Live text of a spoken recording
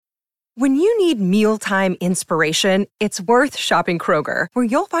When you need mealtime inspiration, it's worth shopping Kroger, where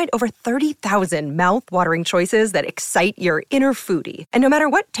you'll find over 30,000 mouth-watering choices that excite your inner foodie. And no matter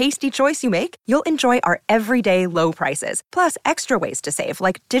what tasty choice you make, you'll enjoy our everyday low prices, plus extra ways to save,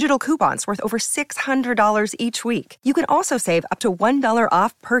 like digital coupons worth over $600 each week. You can also save up to $1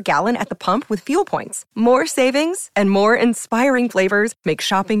 off per gallon at the pump with fuel points. More savings and more inspiring flavors make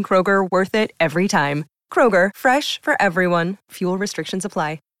shopping Kroger worth it every time. Kroger, fresh for everyone. Fuel restrictions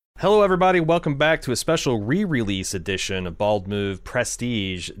apply. Hello, everybody. Welcome back to a special re-release edition of Bald Move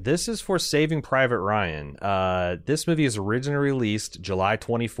Prestige. This is for Saving Private Ryan. This movie is originally released July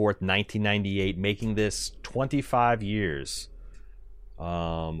 24th, 1998, making this 25 years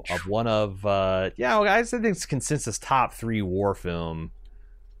of one of, I think it's consensus top 3 war film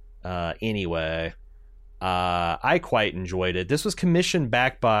anyway. I quite enjoyed it. This was commissioned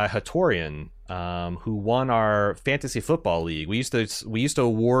back by Hatorian, who won our fantasy football league. We used to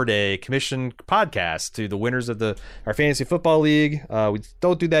award a commission podcast to the winners of our fantasy football league. We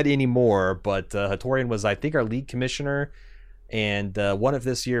don't do that anymore, but Hatorian was, I think, our league commissioner, and one of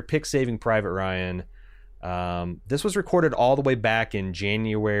this year picked Saving Private Ryan. This was recorded all the way back in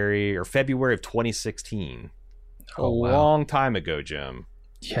January or February of 2016. Oh, wow. Long time ago, Jim.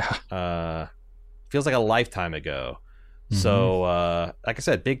 Yeah. Feels like a lifetime ago. So, like I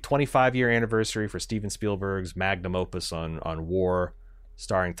said, big 25-year anniversary for Steven Spielberg's magnum opus on war,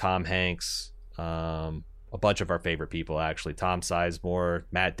 starring Tom Hanks, a bunch of our favorite people, actually. Tom Sizemore,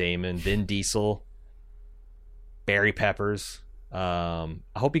 Matt Damon, Vin Diesel, Barry Peppers. I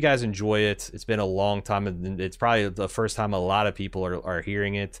hope you guys enjoy it. It's been a long time, and it's probably the first time a lot of people are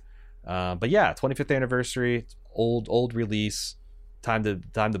hearing it. But yeah, 25th anniversary, old release. Time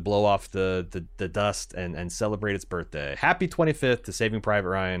to blow off the dust and celebrate its birthday. Happy 25th to Saving Private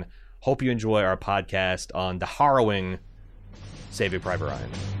Ryan. Hope you enjoy our podcast on the harrowing Saving Private Ryan.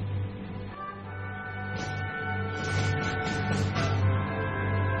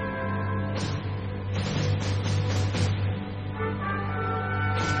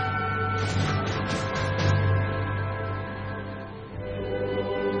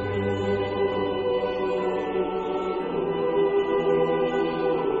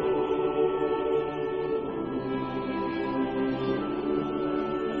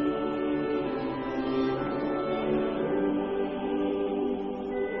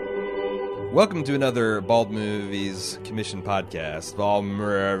 Welcome to another Bald Movies Commission podcast.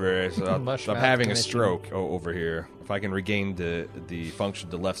 I'm having a stroke over here. If I can regain the function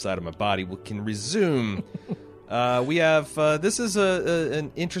of the left side of my body, we can resume. We have this is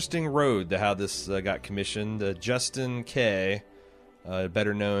an interesting road to how this got commissioned. Justin K,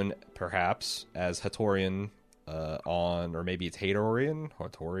 better known perhaps as Hatorian or maybe it's Hatorian,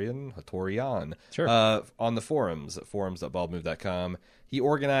 Sure. On the forums at forums.baldmove.com. He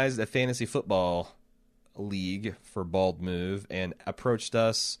organized a fantasy football league for Bald Move and approached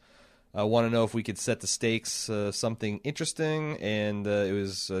us. Want to know if we could set the stakes something interesting, and it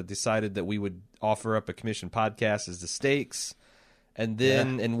was decided that we would offer up a commission podcast as the stakes, and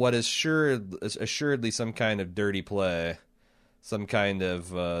then in what is assuredly some kind of dirty play, some kind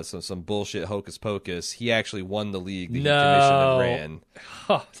of some bullshit hocus pocus, he actually won the league that he commissioned and ran.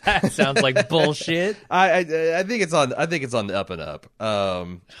 Oh, that sounds like bullshit. I think it's on the up and up.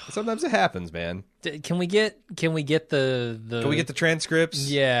 Sometimes it happens, man. Can we get the Can we get the transcripts?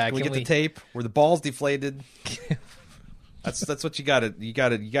 Yeah. Can we get the tape where the balls deflated? That's what you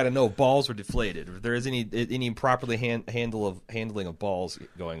gotta know. Balls were deflated. If there is any improperly handling of balls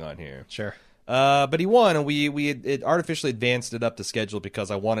going on here. Sure. But he won, and we had artificially advanced it up the schedule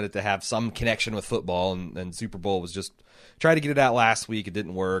because I wanted it to have some connection with football, and Super Bowl was just tried to get it out last week. It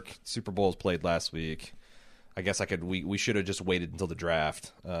didn't work. Super Bowl was played last week. I guess we should have just waited until the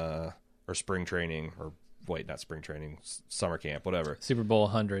draft or spring training, or wait, not spring training, summer camp, whatever. Super Bowl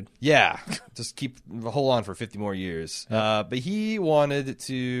 100. Yeah, just hold on for 50 more years. Yep. But he wanted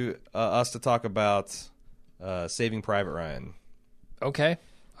us to talk about Saving Private Ryan. Okay.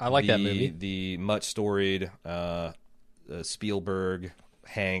 I like that movie. The much storied Spielberg,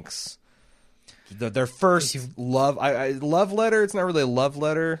 Hanks, their first love letter. It's not really a love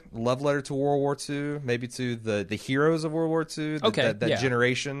letter to World War II, maybe to the heroes of World War II. That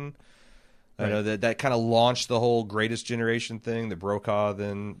generation. Right. I know that kind of launched the whole Greatest Generation thing that Brokaw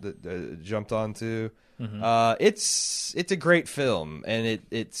then jumped onto. Mm-hmm. It's a great film, and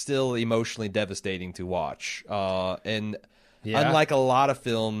it's still emotionally devastating to watch. Unlike a lot of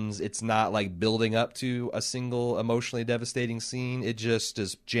films, it's not like building up to a single emotionally devastating scene. It just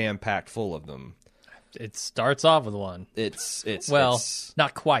is jam-packed full of them. It starts off with one. It's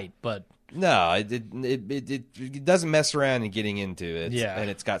not quite, but No, it doesn't mess around in getting into it. Yeah. And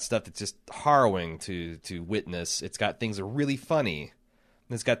it's got stuff that's just harrowing to witness. It's got things that are really funny.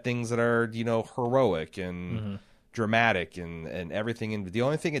 It's got things that are, heroic and dramatic and everything. And the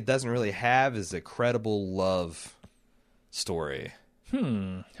only thing it doesn't really have is a credible love story.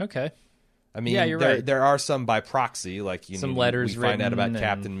 Okay. I mean, yeah, you're right. There are some by proxy, like some letters we find out about written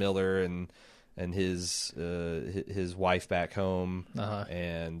Captain Miller and his wife back home,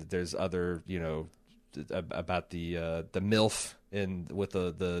 and there's other about the MILF with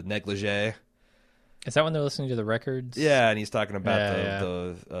the negligee. Is that when they're listening to the records? Yeah, and he's talking about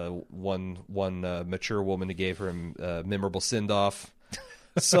the one mature woman who gave her a memorable send-off.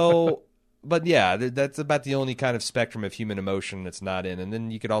 So, but yeah, that's about the only kind of spectrum of human emotion that's not in. And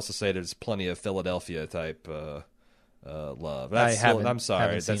then you could also say there's plenty of Philadelphia type love. I'm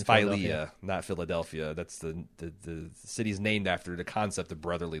sorry, that's Philea, not Philadelphia. That's the city's named after the concept of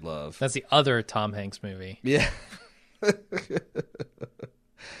brotherly love. That's the other Tom Hanks movie. Yeah.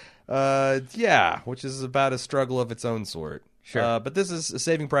 Yeah, which is about a struggle of its own sort. Sure. But this is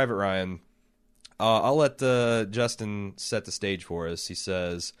Saving Private Ryan. I'll let Justin set the stage for us. He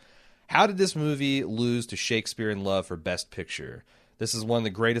says, how did this movie lose to Shakespeare in Love for Best Picture? This is one of the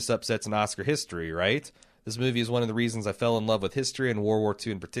greatest upsets in Oscar history, right? This movie is one of the reasons I fell in love with history and World War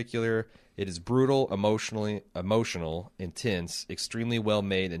II in particular. It is brutal, emotional, intense, extremely well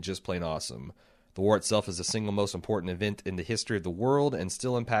made, and just plain awesome. The war itself is the single most important event in the history of the world and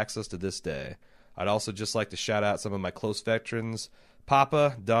still impacts us to this day. I'd also just like to shout out some of my close veterans,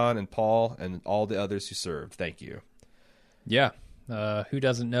 Papa, Don, and Paul, and all the others who served. Thank you. Yeah. Who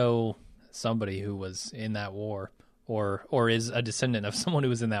doesn't know somebody who was in that war or is a descendant of someone who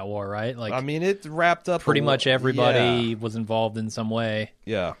was in that war, right? Like, I mean, it wrapped up pretty much everybody was involved in some way.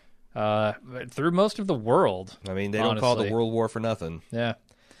 Yeah. Through most of the world. I mean, they don't call it a world war for nothing. Yeah.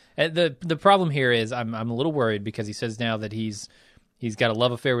 And the problem here is I'm a little worried because he says now that he's got a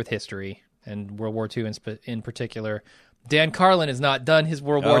love affair with history and World War II in particular. Dan Carlin has not done his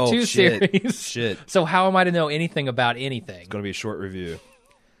World War II series. Shit. So how am I to know anything about anything? It's going to be a short review.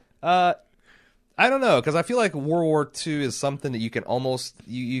 I don't know, because I feel like World War II is something that you can almost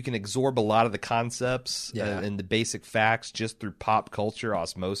you can absorb a lot of the concepts and the basic facts just through pop culture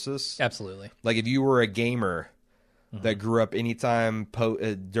osmosis. Absolutely. Like if you were a gamer that grew up anytime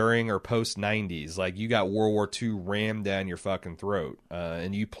during or post 90s, like you got World War II rammed down your fucking throat,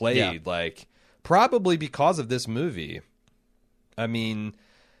 and you played like probably because of this movie. I mean,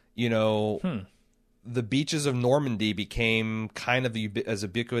 the beaches of Normandy became kind of as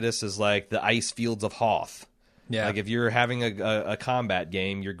ubiquitous as like the ice fields of Hoth. Yeah, like if you're having a combat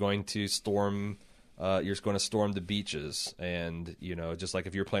game, you're going to storm the beaches, and just like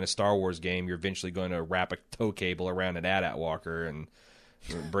if you're playing a Star Wars game, you're eventually going to wrap a tow cable around an AT-AT walker and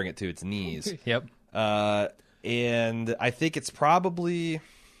bring it to its knees. Yep. And I think it's probably.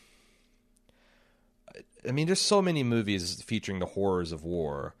 I mean, there's so many movies featuring the horrors of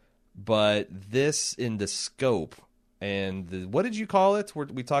war, but this in the scope and what did you call it?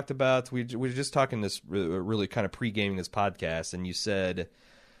 We talked about we were just talking this really kind of pre-gaming this podcast, and you said,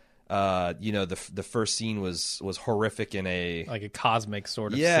 the first scene was horrific in a cosmic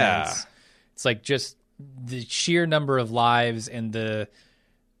sort of sense. It's like just the sheer number of lives and the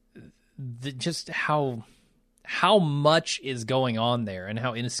just how much is going on there and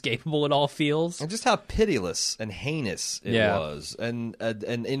how inescapable it all feels. And just how pitiless and heinous it was. And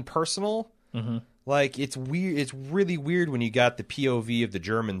impersonal. Mm-hmm. Like, it's weird. It's really weird when you got the POV of the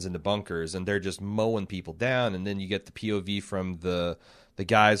Germans in the bunkers and they're just mowing people down. And then you get the POV from the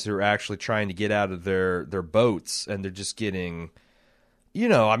guys who are actually trying to get out of their boats, and they're just getting,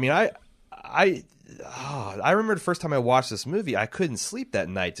 I mean, I remember the first time I watched this movie, I couldn't sleep that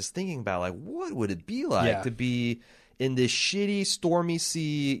night just thinking about, like, what would it be like to be in this shitty, stormy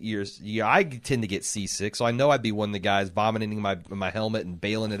sea? I tend to get seasick, so I know I'd be one of the guys vomiting my helmet and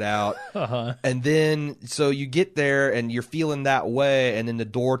bailing it out. And then, so you get there, and you're feeling that way, and then the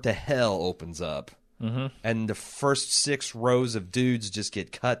door to hell opens up. Mm-hmm. And the first 6 rows of dudes just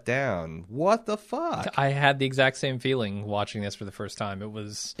get cut down. What the fuck? I had the exact same feeling watching this for the first time.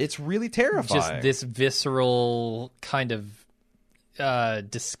 It's really terrifying. Just this visceral kind of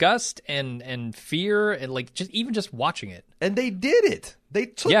disgust and fear, and like just watching it. And they did it. They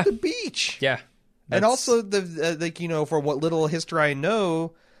took the beach. Yeah. And also for what little history I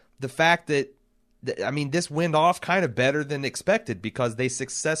know, the fact that this went off kind of better than expected because they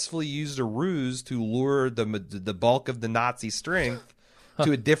successfully used a ruse to lure the bulk of the Nazi strength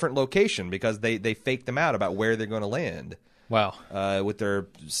to a different location because they faked them out about where they're going to land. Wow. With their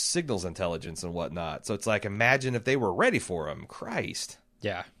signals intelligence and whatnot. So it's like, imagine if they were ready for them. Christ.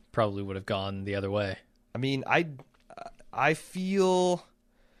 Yeah. probably would have gone the other way. I mean, I feel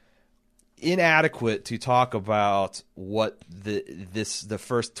inadequate to talk about what the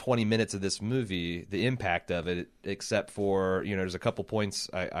first 20 minutes of this movie, the impact of it, except for, there's a couple points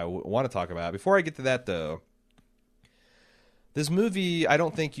I want to talk about. Before I get to that, though, this movie, I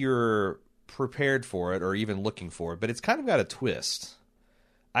don't think you're prepared for it or even looking for it, but it's kind of got a twist.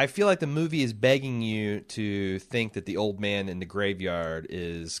 I feel like the movie is begging you to think that the old man in the graveyard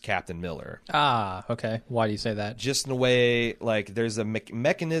is Captain Miller. Ah, okay. Why do you say that? Just in a way, like, there's a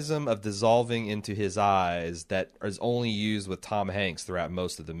mechanism of dissolving into his eyes that is only used with Tom Hanks throughout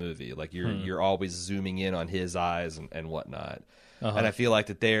most of the movie. Like, you're always zooming in on his eyes and whatnot. Uh-huh. And I feel like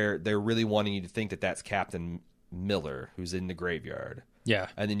that they're really wanting you to think that that's Captain Miller who's in the graveyard. Yeah.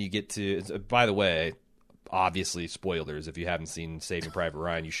 And then you get to, by the way, obviously spoilers. If you haven't seen Saving Private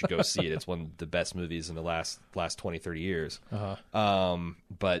Ryan, you should go see it. It's one of the best movies in the last 20, 30 years. Uh-huh.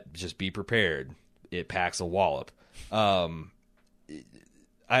 But just be prepared. It packs a wallop. I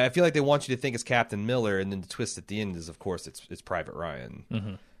feel like they want you to think it's Captain Miller, and then the twist at the end is, of course, it's Private Ryan.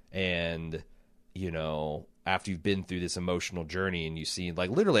 Mm-hmm. And, after you've been through this emotional journey and you see, like,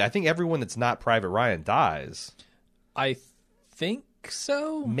 literally, I think everyone that's not Private Ryan dies. I think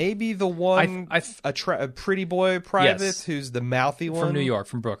so. Maybe the one, a pretty boy private who's the mouthy one from New York,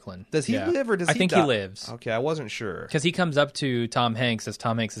 from Brooklyn. Does he live or does he? I think die? he lives. Okay, I wasn't sure because he comes up to Tom Hanks as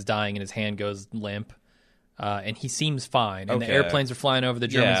Tom Hanks is dying, and his hand goes limp, and he seems fine. And the airplanes are flying over, the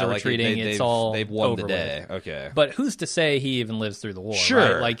Germans are retreating. They've won the day. Okay, but who's to say he even lives through the war? Sure,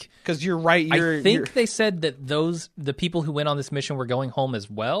 right? Like, because you're right. I think they said that the people who went on this mission were going home as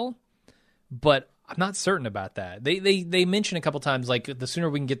well, but I'm not certain about that. They mention a couple times, like, the sooner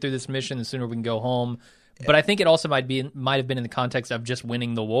we can get through this mission, the sooner we can go home. But I think it also might have been in the context of just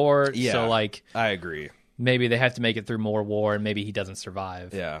winning the war. Yeah, so, like, I agree. Maybe they have to make it through more war, and maybe he doesn't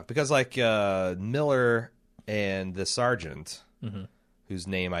survive. Yeah, because, like, Miller and the sergeant, whose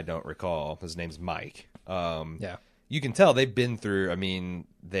name I don't recall, his name's Mike. You can tell they've been through. I mean,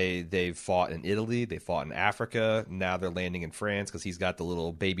 they've fought in Italy, they fought in Africa. Now they're landing in France because he's got the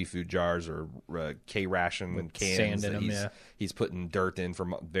little baby food jars or K ration with cans that he's putting dirt in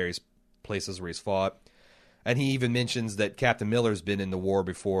from various places where he's fought. And he even mentions that Captain Miller's been in the war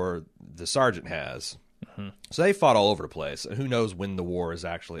before the sergeant has. Mm-hmm. So they fought all over the place. And who knows when the war is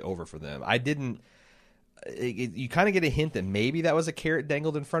actually over for them? You kind of get a hint that maybe that was a carrot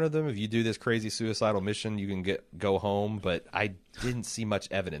dangled in front of them. If you do this crazy suicidal mission, you can go home. But I didn't see much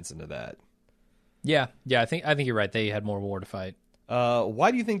evidence into that. Yeah. I think you're right. They had more war to fight.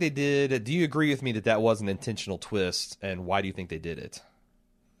 Why do you think they did? Do you agree with me that was an intentional twist? And why do you think they did it?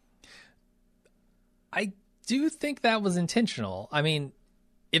 I do think that was intentional. I mean,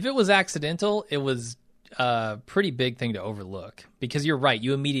 if it was accidental, it was a pretty big thing to overlook. Because you're right.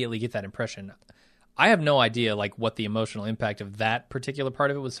 You immediately get that impression. I have no idea, like, what the emotional impact of that particular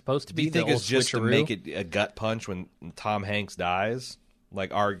part of it was supposed to be. Do you think it's just to make it a gut punch when Tom Hanks dies?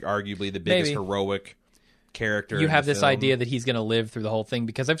 Like, arguably the biggest heroic character. You have this film. idea that he's going to live through the whole thing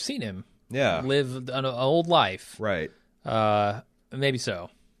because I've seen him live an old life. Right. Maybe so.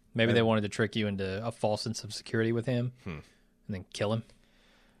 Maybe they wanted to trick you into a false sense of security with him and then kill him.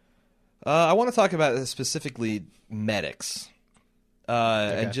 I want to talk about specifically medics.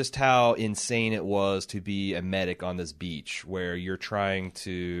 And just how insane it was to be a medic on this beach where you're trying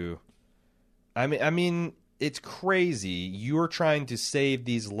to... I mean, it's crazy. You're trying to save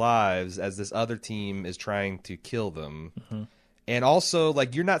these lives as this other team is trying to kill them. Mm-hmm. And also,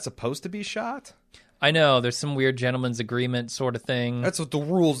 like, you're not supposed to be shot. I know. There's some weird gentleman's agreement sort of thing. That's what the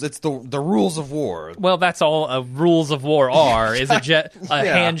rules... It's the rules of war. Well, that's all rules of war are, is a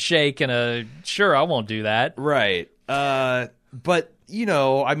handshake and a, sure, I won't do that. Right. But...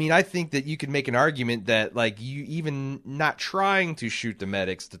 I think that you could make an argument that, like, you even not trying to shoot the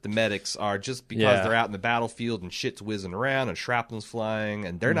medics, that the medics are just because they're out in the battlefield and shit's whizzing around and shrapnel's flying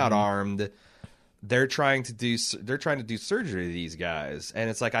and they're not armed. They're trying to do surgery to these guys, and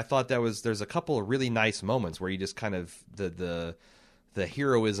it's like I thought there's a couple of really nice moments where you just kind of the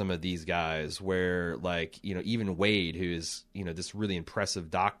heroism of these guys, where, like, even Wade, who is this really impressive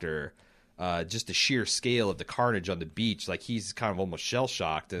doctor. Just the sheer scale of the carnage on the beach, like, he's kind of almost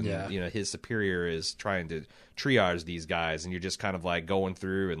shell-shocked, and his superior is trying to triage these guys, and you're just kind of, like, going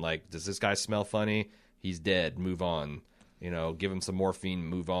through and, like, does this guy smell funny? He's dead. Move on. Give him some morphine,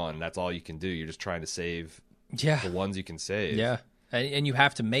 move on. That's all you can do. You're just trying to save the ones you can save. Yeah, and you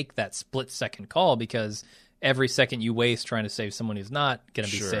have to make that split-second call, because every second you waste trying to save someone who's not going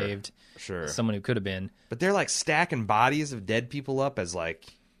to be saved, someone who could have been. But they're, like, stacking bodies of dead people up as, like,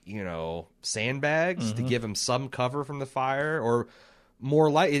 sandbags to give him some cover from the fire, or more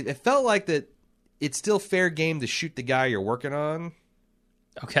like it felt like that it's still fair game to shoot the guy you're working on.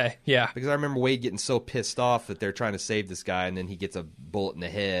 Okay, yeah. Because I remember Wade getting so pissed off that they're trying to save this guy, and then he gets a bullet in the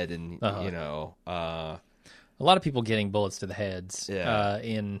head, and a lot of people getting bullets to the heads Yeah.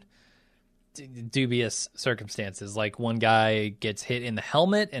 In dubious circumstances. Like one guy gets hit in the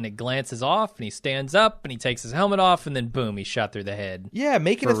helmet, and it glances off, and he stands up, and he takes his helmet off, and then boom, he's shot through the head. Yeah,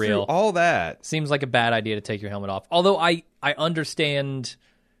 making it through all that. Seems like a bad idea to take your helmet off. Although I understand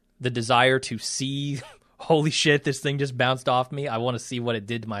the desire to see... Holy shit, this thing just bounced off me. I want to see what it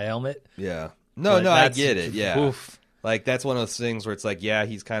did to my helmet. Yeah. No, I get it. Yeah. Oof. Like, that's one of those things where it's like, yeah,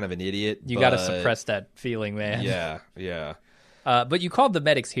 he's kind of an idiot. You got to suppress that feeling, man. Yeah. But you called the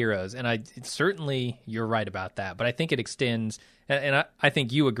medics heroes, and certainly you're right about that. But I think it extends, and I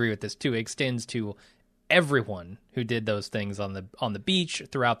think you agree with this too, it extends to everyone who did those things on the beach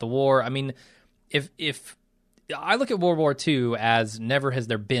throughout the war. I mean, if I look at World War II as never has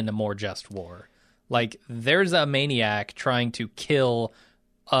there been a more just war. Like, there's a maniac trying to commit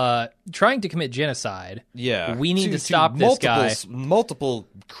genocide. Yeah. We need to stop this guy. Multiple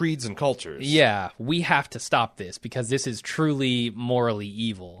creeds and cultures. Yeah, we have to stop this because this is truly morally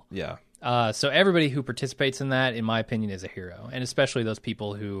evil. Yeah. So everybody who participates in that, in my opinion, is a hero. And especially those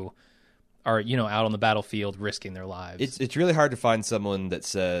people who are, out on the battlefield risking their lives. It's really hard to find someone that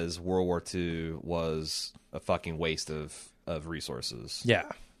says World War II was a fucking waste of resources. Yeah.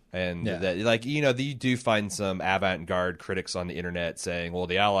 And that, like, you do find some avant-garde critics on the internet saying, well,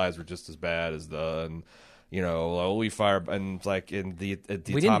 the Allies were just as bad as we fire, and like in the we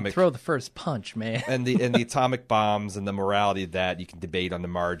atomic, didn't throw the first punch, man. and the atomic bombs and the morality of that you can debate on the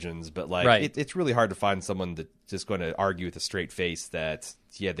margins, but like it's really hard to find someone that's just going to argue with a straight face that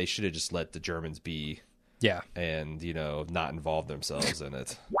they should have just let the Germans be. Yeah. And, not involve themselves in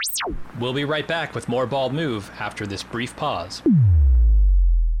it. We'll be right back with more Bald Move after this brief pause.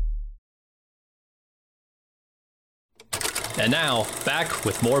 And now, back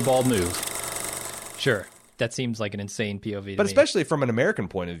with more Bald Move. Sure, that seems like an insane POV to me. But especially from an American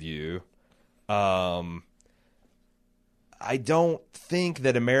point of view, I don't think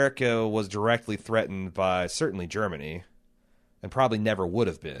that America was directly threatened by certainly Germany, and probably never would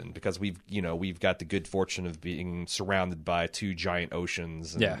have been, because we've got the good fortune of being surrounded by two giant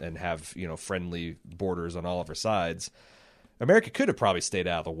oceans and have friendly borders on all of our sides. America could have probably stayed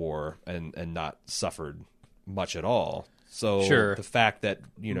out of the war and not suffered much at all. So sure. The fact that,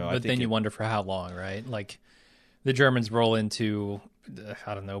 but then you wonder for how long, right? Like the Germans roll into,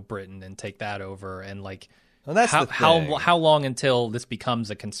 Britain and take that over. And like, well, that's how long until this becomes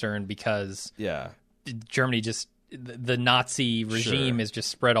a concern? Because Germany the Nazi regime is just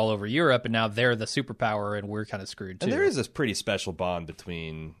spread all over Europe, and now they're the superpower and we're kind of screwed too. And there is this pretty special bond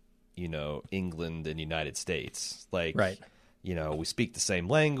between, England and United States. Like, right. We speak the same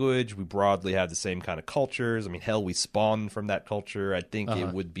language. We broadly have the same kind of cultures. I mean, hell, we spawned from that culture. I think it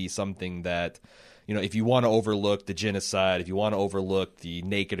would be something that, if you want to overlook the genocide, if you want to overlook the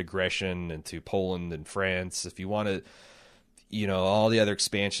naked aggression into Poland and France, if you want to, all the other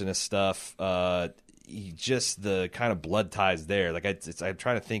expansionist stuff, just the kind of blood ties there. Like, I'm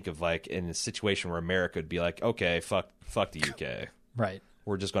trying to think of, like, in a situation where America would be like, okay, fuck the UK. Right.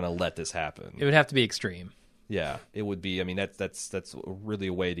 We're just going to let this happen. It would have to be extreme. Yeah, it would be. I mean, that's really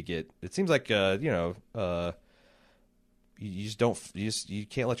a way to get. It seems like you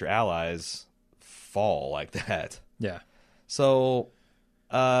can't let your allies fall like that. Yeah. So,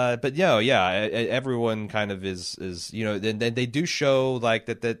 but everyone kind of is then they do show like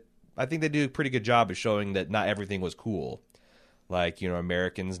that. I think they do a pretty good job of showing that not everything was cool. Like,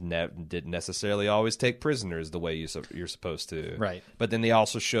 Americans didn't necessarily always take prisoners the way you're supposed to. Right. But then they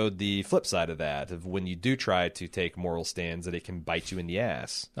also showed the flip side of that, of when you do try to take moral stands, that it can bite you in the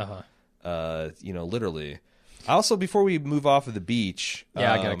ass. Literally. Also, before we move off of the beach...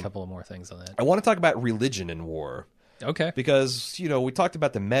 Yeah, I got a couple of more things on that. I want to talk about religion in war. Okay. Because, we talked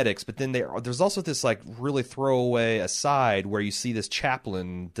about the medics, but then there's also this, like, really throwaway aside where you see this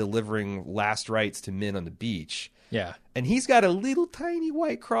chaplain delivering last rites to men on the beach. Yeah. And he's got a little tiny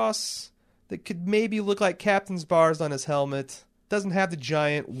white cross that could maybe look like captain's bars on his helmet. Doesn't have the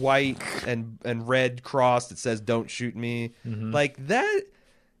giant white and red cross that says "Don't shoot me." Mm-hmm. Like that,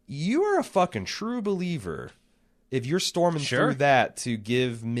 you are a fucking true believer if you're storming through that to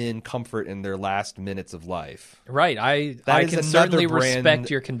give men comfort in their last minutes of life. Right. I can certainly respect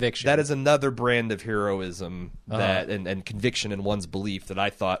your conviction. That is another brand of heroism that and conviction in one's belief that I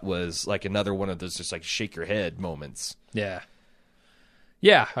thought was like another one of those just like shake your head moments. Yeah.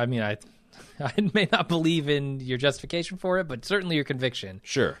 Yeah. I mean, I may not believe in your justification for it, but certainly your conviction.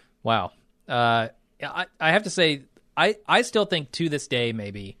 Sure. Wow. I have to say, I still think to this day,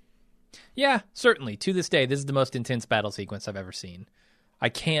 maybe. Yeah, certainly. To this day, this is the most intense battle sequence I've ever seen. I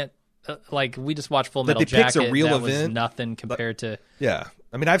can't, we just watched Full Metal Jacket. A real that event. Was nothing compared to... Yeah.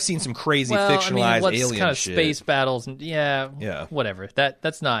 I mean, I've seen some crazy fictionalized what's alien kind of shit. Space battles. And, yeah, whatever.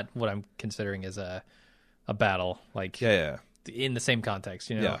 That's not what I'm considering as a battle. In the same context,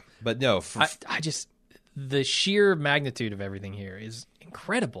 Yeah, but no. I just... The sheer magnitude of everything here is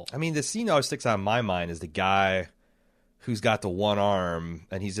incredible. I mean, the scene that always sticks out in my mind is the guy who's got the one arm,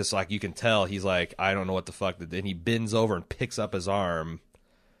 and he's just like, you can tell, he's like, I don't know what the fuck. Then he bends over and picks up his arm.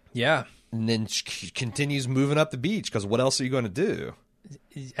 Yeah. And then continues moving up the beach, because what else are you going to do?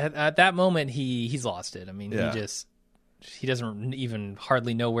 At that moment, he's lost it. I mean, he doesn't even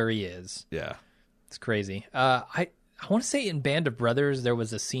hardly know where he is. Yeah. It's crazy. I want to say in Band of Brothers, there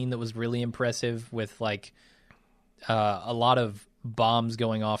was a scene that was really impressive with a lot of bombs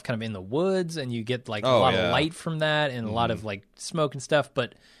going off kind of in the woods, and you get a lot of light from that and a lot of smoke and stuff.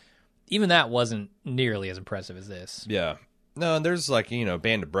 But even that wasn't nearly as impressive as this. Yeah. No, and there's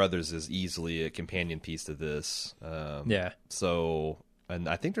Band of Brothers is easily a companion piece to this. Yeah. So, and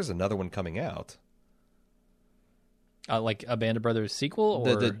I think there's another one coming out. Like a Band of Brothers sequel,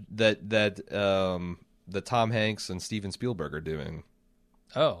 or that Tom Hanks and Steven Spielberg are doing.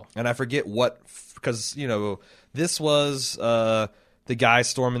 Oh. And I forget what, because, this was the guy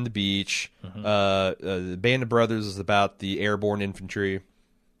storming the beach. The Band of Brothers is about the airborne infantry.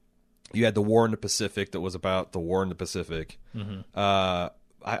 You had the War in the Pacific that was about the War in the Pacific. I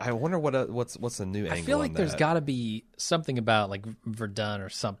wonder what's the new angle on that. I feel like there's got to be something about Verdun or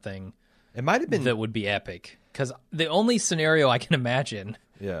something. It might have been that would be epic, because the only scenario I can imagine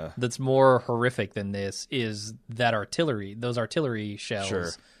that's more horrific than this is that those artillery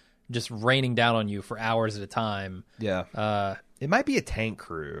shells just raining down on you for hours at a time. Yeah. It might be a tank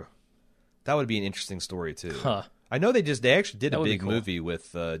crew. That would be an interesting story too. Huh. I know they actually did a big cool. movie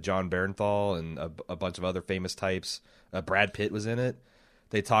with John Barenthal and a bunch of other famous types. Brad Pitt was in it.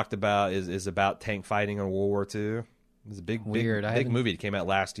 They talked about is about tank fighting in World War II. It was a big movie that came out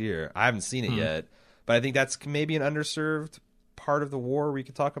last year. I haven't seen it yet, but I think that's maybe an underserved part of the war we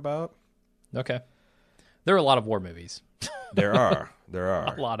could talk about. Okay. There are a lot of war movies. There are.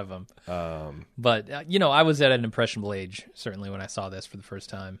 A lot of them. But, I was at an impressionable age, certainly, when I saw this for the first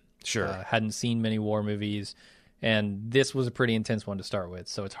time. Sure. Hadn't seen many war movies, and this was a pretty intense one to start with,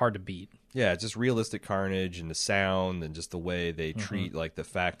 so it's hard to beat. Yeah, just realistic carnage and the sound and just the way they treat, the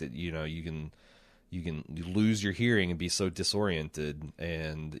fact that, you can lose your hearing and be so disoriented.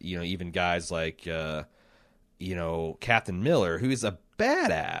 And, even guys like, Captain Miller, who is a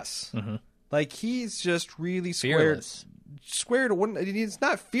badass. He's just really fearless. Squared. He's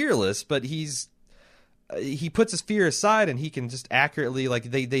not fearless, but he puts his fear aside, and he can just accurately,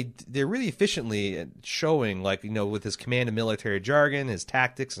 they're really efficiently showing, with his command and military jargon, his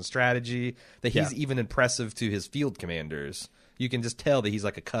tactics and strategy, that he's even impressive to his field commanders. You can just tell that he's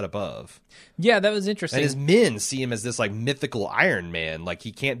a cut above. Yeah, that was interesting. And his men see him as this mythical Iron Man.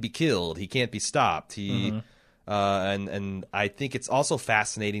 He can't be killed. He can't be stopped. And I think it's also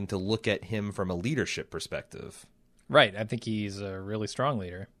fascinating to look at him from a leadership perspective. Right. I think he's a really strong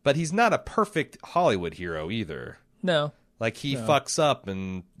leader. But he's not a perfect Hollywood hero either. No. He fucks up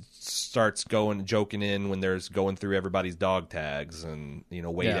and starts joking in when there's going through everybody's dog tags, and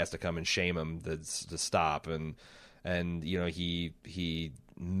Wade has to come and shame him to stop, and he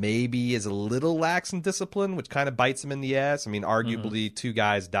maybe is a little lax in discipline, which kind of bites him in the ass. I mean, arguably 2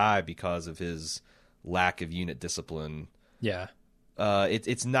 guys die because of his lack of unit discipline. Yeah.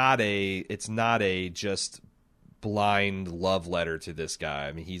 It's not a just blind love letter to this guy.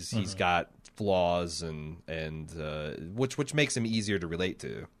 I mean, he's got flaws and which makes him easier to relate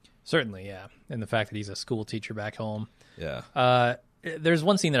to. Certainly, yeah. And the fact that he's a school teacher back home. Yeah. There's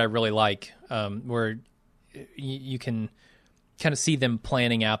one scene that I really like, where you can kind of see them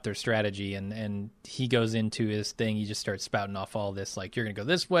planning out their strategy, and he goes into his thing. He just starts spouting off all this, you're going to go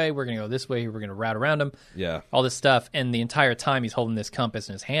this way, we're going to go this way, we're going to route around him. Yeah. All this stuff. And the entire time he's holding this compass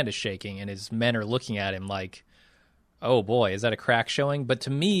and his hand is shaking, and his men are looking at him like, oh boy, is that a crack showing? But to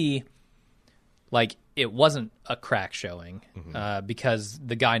me, it wasn't a crack showing, because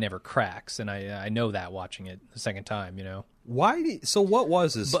the guy never cracks. And I know that watching it the second time, So what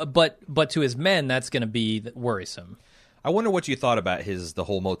was his... But to his men, that's going to be worrisome. I wonder what you thought about the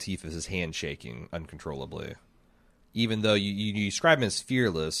whole motif of his hand shaking uncontrollably. Even though you describe him as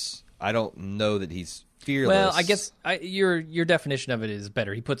fearless, I don't know that he's fearless. Well, I guess your definition of it is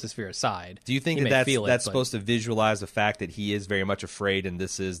better. He puts his fear aside. Do you think that's supposed to visualize the fact that he is very much afraid, and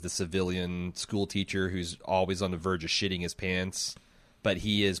this is the civilian school teacher who's always on the verge of shitting his pants but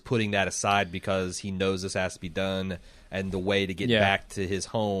he is putting that aside because he knows this has to be done, and the way to get back to his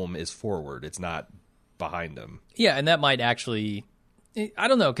home is forward. It's not behind him. Yeah, and that might actually, I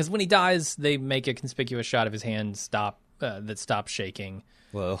don't know, because when he dies, they make a conspicuous shot of his hand that stops shaking.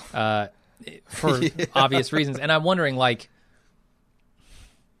 Well, for obvious reasons, and I'm wondering, like,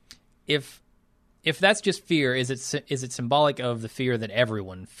 if that's just fear, is it symbolic of the fear that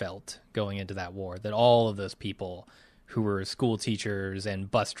everyone felt going into that war? That all of those people who were school teachers and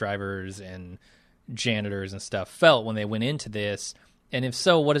bus drivers and janitors and stuff felt when they went into this? And if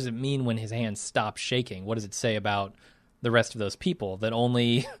so, what does it mean when his hand stops shaking? What does it say about the rest of those people? That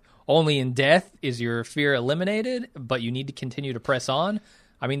only in death is your fear eliminated, but you need to continue to press on?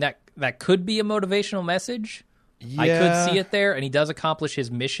 I mean, that could be a motivational message. Yeah. I could see it there, and he does accomplish his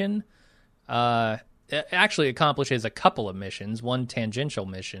mission. Actually accomplishes a couple of missions, one tangential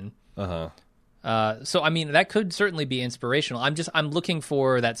mission. So, I mean, that could certainly be inspirational. I'm looking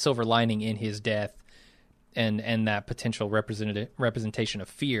for that silver lining in his death and that potential representation of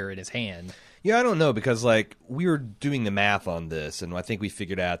fear in his hand. Yeah, I don't know, because, like, we were doing the math on this, and I think we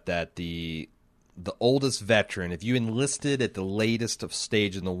figured out that the oldest veteran, if you enlisted at the latest of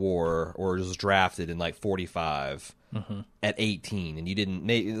stage in the war or was drafted in, like, 45 at 18, and you didn't,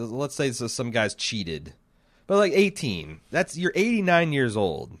 let's say some guys cheated, but, like, 18, you're 89 years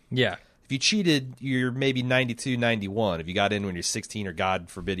old. Yeah. If you cheated, you're maybe 92, 91. If you got in when you're 16 or, God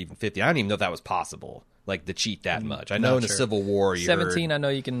forbid, even 50, I don't even know if that was possible. Like, to cheat that much. I know in the Civil War, 17, I know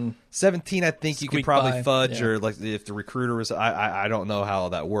you can. 17, I think you could probably fudge, yeah. or like if the recruiter was. I don't know how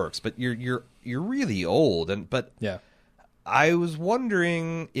that works, but you're really old, but yeah. I was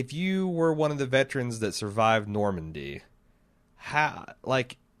wondering if you were one of the veterans that survived Normandy. How,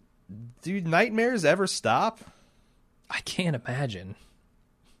 like, do nightmares ever stop? I can't imagine.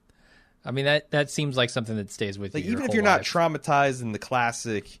 I mean, that seems like something that stays with you. Even if you're not traumatized in the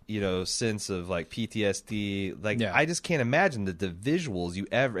classic, sense of like PTSD, like I just can't imagine that the visuals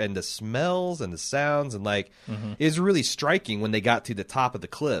and the smells and the sounds and like is really striking when they got to the top of the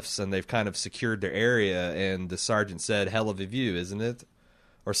cliffs and they've kind of secured their area and the sergeant said, "Hell of a view, isn't it?"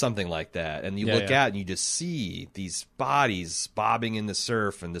 Or something like that. And you look out and you just see these bodies bobbing in the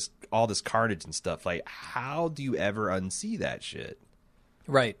surf and all this carnage and stuff. Like, how do you ever unsee that shit?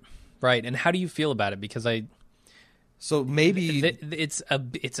 Right. Right, and how do you feel about it? Because so maybe it's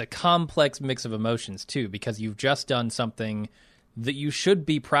a complex mix of emotions too. Because you've just done something that you should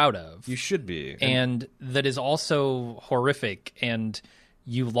be proud of. You should be, and that is also horrific. And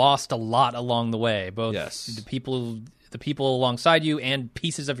you lost a lot along the way, both the people alongside you and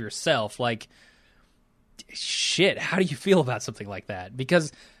pieces of yourself. Like, shit, how do you feel about something like that?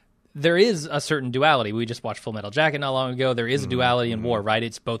 Because there is a certain duality. We just watched Full Metal Jacket not long ago. There is a duality in war, right?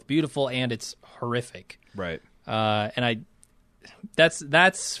 It's both beautiful and it's horrific. Right. And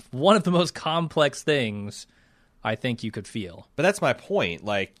that's one of the most complex things I think you could feel. But that's my point.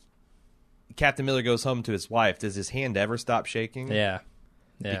 Like, Captain Miller goes home to his wife. Does his hand ever stop shaking? Yeah.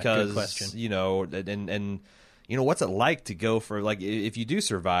 Because, good question. And what's it like to go for, like, if you do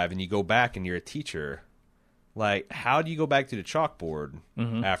survive and you go back and you're a teacher, like, how do you go back to the chalkboard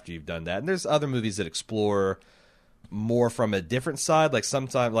after you've done that? And there's other movies that explore more from a different side, like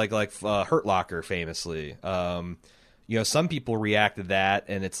sometimes, like Hurt Locker, famously. Some people react to that,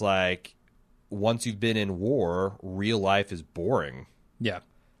 and it's like, once you've been in war, real life is boring. Yeah.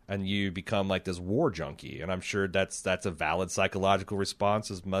 And you become like this war junkie. And I'm sure that's a valid psychological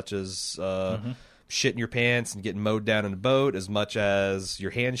response as much as shitting your pants and getting mowed down in a boat, as much as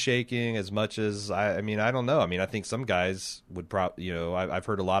your hand shaking, as much as I don't know. I mean, I think some guys would I've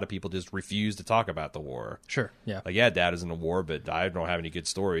heard a lot of people just refuse to talk about the war. Sure. Yeah. Like, yeah, Dad is in the war, but I don't have any good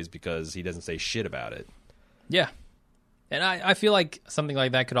stories because he doesn't say shit about it. Yeah. And I feel like something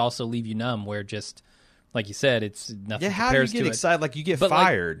like that could also leave you numb, where just, like you said, it's nothing. Yeah, how do you get excited? Like, you get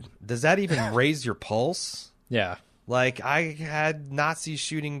fired. Does that even raise your pulse? Yeah. Like, I had Nazis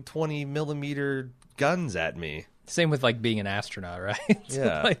shooting 20 millimeter guns at me. Same with, like, being an astronaut, right?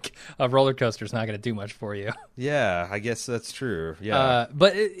 Yeah. Like, a roller coaster is not going to do much for you. Yeah, I guess that's true. Yeah.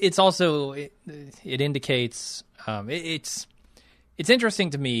 But it's also, it indicates, it's interesting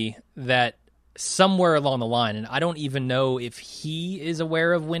to me that somewhere along the line, and I don't even know if he is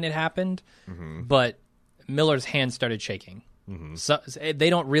aware of when it happened, but Miller's hand started shaking. So they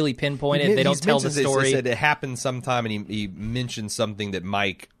don't really pinpoint it. They don't tell the story. He said it happened sometime, and he mentioned something that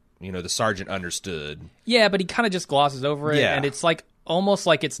Mike, the sergeant, understood. Yeah, but he kind of just glosses over it, and it's like almost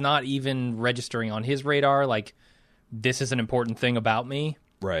like it's not even registering on his radar. Like, this is an important thing about me.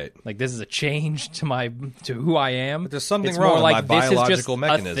 Right. Like, this is a change to who I am. But there's something wrong with my biological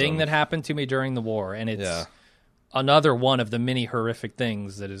mechanism. A thing that happened to me during the war, and another one of the many horrific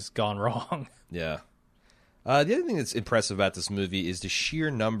things that has gone wrong. Yeah. The other thing that's impressive about this movie is the sheer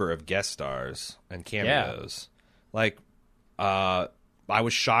number of guest stars and cameos. Like, I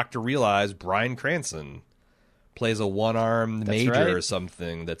was shocked to realize Bryan Cranston plays a one-armed major or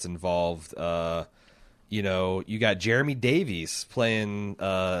something that's involved. You know, you got Jeremy Davies playing,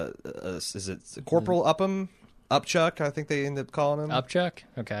 is it Corporal Upchuck, I think they end up calling him. Upchuck?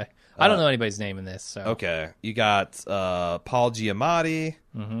 Okay. I don't know anybody's name in this. So. Okay. You got Paul Giamatti.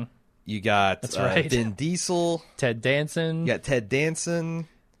 Mm-hmm. You got Vin Diesel. Ted Danson. You got Ted Danson.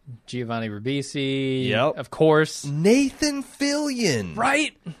 Giovanni Ribisi. Yep. Of course. Nathan Fillion.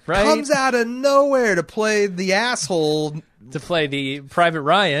 Right. Comes out of nowhere to play the asshole. To play the Private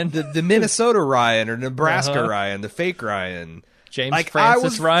Ryan. The Minnesota Ryan or Nebraska Ryan. The fake Ryan. James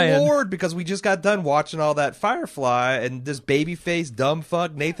Francis Ryan. I was floored because we just got done watching all that Firefly, and this baby-faced dumb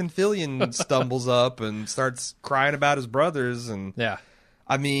fuck Nathan Fillion stumbles up and starts crying about his brothers. And yeah.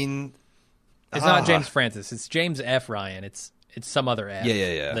 I mean, it's not James Francis. It's James F. Ryan. It's some other F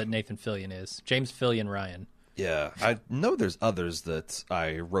that Nathan Fillion is. James Fillion Ryan. Yeah, I know there's others that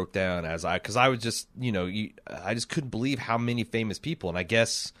I wrote down because I was just, I just couldn't believe how many famous people. And I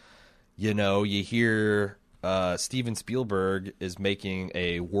guess, you hear Steven Spielberg is making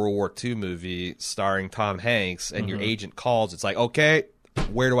a World War II movie starring Tom Hanks, and your agent calls. It's like, okay,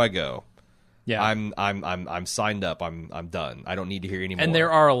 where do I go? Yeah, I'm signed up. I'm done. I don't need to hear any more. And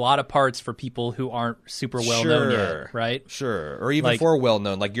there are a lot of parts for people who aren't super well known yet, right? Sure, or even for well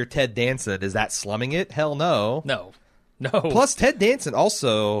known, like your Ted Danson. Is that slumming it? Hell no. No. Plus, Ted Danson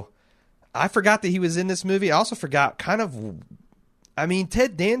also. I forgot that he was in this movie. I also forgot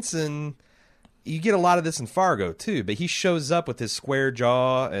Ted Danson. You get a lot of this in Fargo too, but he shows up with his square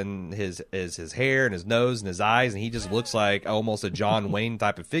jaw and his hair and his nose and his eyes, and he just looks like almost a John Wayne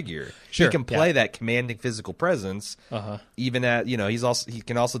type of figure. Sure, he can play that commanding physical presence. Even at he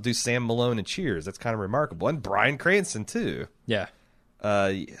can also do Sam Malone and Cheers. That's kind of remarkable, and Bryan Cranston too. Yeah,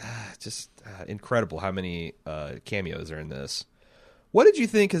 just incredible how many cameos are in this. What did you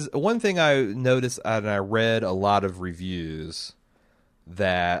think? Because one thing I noticed, and I read a lot of reviews.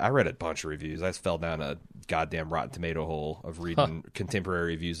 I read a bunch of reviews. I just fell down a goddamn Rotten Tomato hole of reading contemporary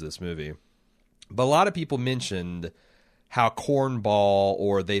reviews of this movie. But a lot of people mentioned how cornball,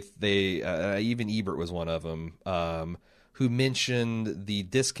 or they even Ebert was one of them, who mentioned the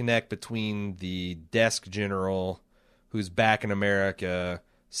disconnect between the desk general who's back in America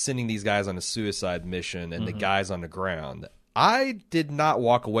sending these guys on a suicide mission and the guys on the ground. I did not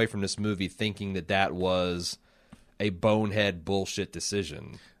walk away from this movie thinking that was a bonehead bullshit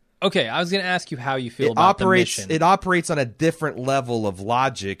decision. Okay, I was going to ask you how you feel about the mission. It operates on a different level of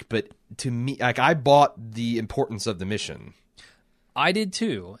logic, but to me, I bought the importance of the mission. I did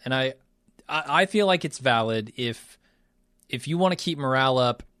too, and I feel like it's valid if you want to keep morale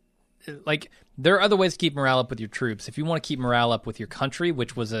up. Like, there are other ways to keep morale up with your troops. If you want to keep morale up with your country,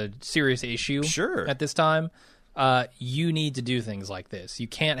 which was a serious issue at this time, you need to do things like this. You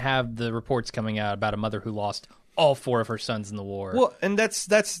can't have the reports coming out about a mother who lost all 4 of her sons in the war. Well, and that's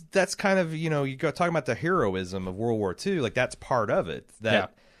kind of, you go talking about the heroism of World War II, like that's part of it.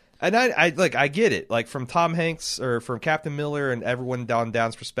 And I get it. Like from Tom Hanks or from Captain Miller and everyone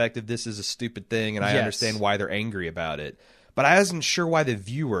down's perspective, this is a stupid thing, and I understand why they're angry about it. But I wasn't sure why the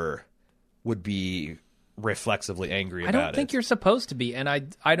viewer would be reflexively angry about it. I don't think you're supposed to be, and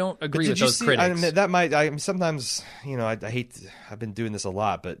I don't agree with those critics. Sometimes, I hate, I've been doing this a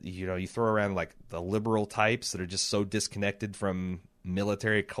lot, but you throw around like the liberal types that are just so disconnected from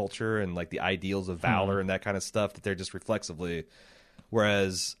military culture and like the ideals of valor and that kind of stuff that they're just reflexively,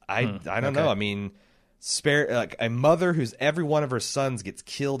 whereas I don't know. I mean, like a mother whose every one of her sons gets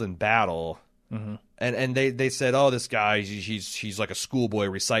killed in battle. And they said, oh, this guy, he's like a schoolboy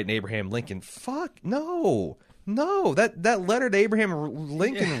reciting Abraham Lincoln. Fuck, no. That letter to Abraham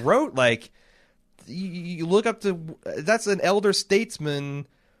Lincoln wrote, like, you look up to, that's an elder statesman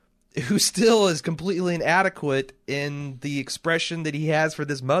who still is completely inadequate in the expression that he has for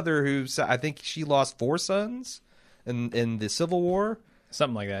this mother who, I think she lost 4 sons in the Civil War.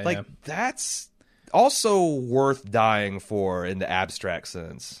 Something like that, like, that's also worth dying for in the abstract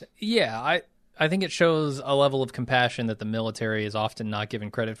sense. Yeah, I think it shows a level of compassion that the military is often not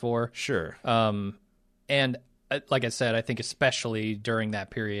given credit for. Sure. And like I said, I think especially during that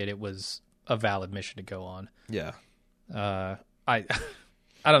period, it was a valid mission to go on. Yeah. I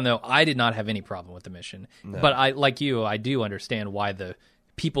don't know. I did not have any problem with the mission. No. But I do understand why the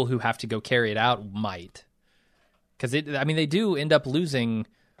people who have to go carry it out might. Because, they do end up losing...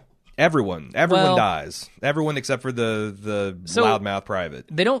 Everyone dies. Everyone except for the loudmouth private.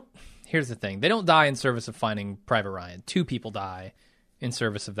 They don't... here's the thing. They don't die in service of finding Private Ryan. 2 people die in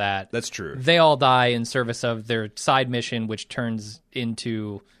service of that. That's true. They all die in service of their side mission, which turns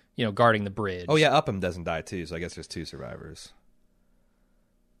into, guarding the bridge. Oh, yeah, Upham doesn't die, too, so I guess there's 2 survivors.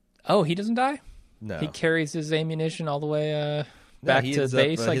 Oh, he doesn't die? No. He carries his ammunition all the way back to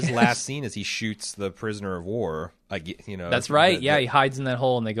base, his last scene is he shoots the prisoner of war. That's right. He hides in that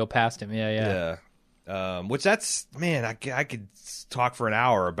hole, and they go past him. Yeah. Which I could talk for an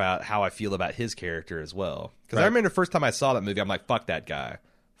hour about how I feel about his character as well. Because I remember the first time I saw that movie, I'm like, fuck that guy.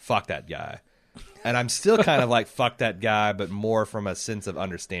 And I'm still kind of like, fuck that guy, but more from a sense of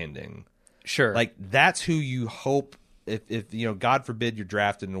understanding. Sure. Like, that's who you hope, if God forbid you're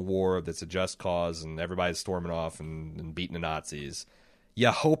drafted in a war that's a just cause and everybody's storming off and beating the Nazis, you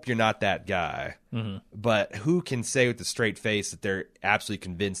hope you're not that guy. Mm-hmm. But who can say with a straight face that they're absolutely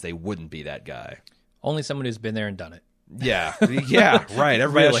convinced they wouldn't be that guy? Only someone who's been there and done it. Yeah, right.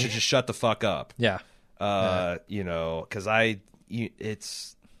 Everybody else should just shut the fuck up. Yeah. Because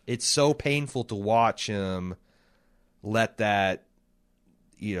it's so painful to watch him let that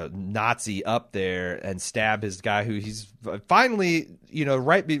Nazi up there and stab his guy who he's finally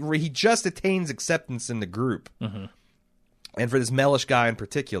where he just attains acceptance in the group, and for this Mellish guy in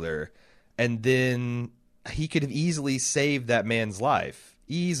particular, and then he could have easily saved that man's life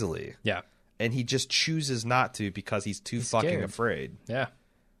easily. Yeah. And he just chooses not to because he's fucking scared. afraid. Yeah.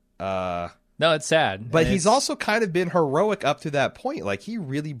 No, it's sad. But he's also kind of been heroic up to that point. Like, he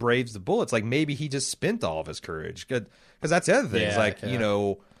really braves the bullets. Like, maybe he just spent all of his courage. Because that's the other thing. It's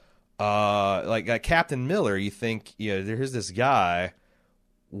like Captain Miller, you think, there's this guy.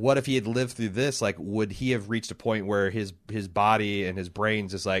 What if he had lived through this? Like, would he have reached a point where his body and his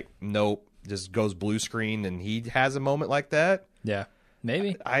brain's just like, nope, just goes blue screen, and he has a moment like that? Yeah.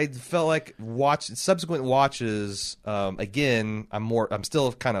 Maybe. I felt like subsequent watches. Again, I'm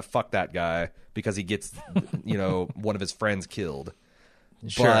still kind of fuck that guy because he gets, one of his friends killed.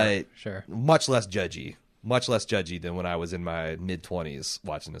 Sure. Much less judgy than when I was in my mid-20s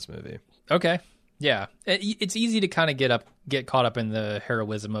watching this movie. Okay. Yeah. It's easy to kind of get caught up in the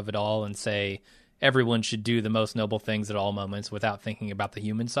heroism of it all and say everyone should do the most noble things at all moments without thinking about the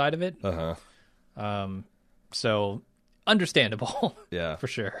human side of it. So. Understandable. Yeah. For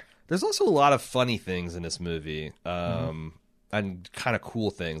sure. There's also a lot of funny things in this movie, and kind of cool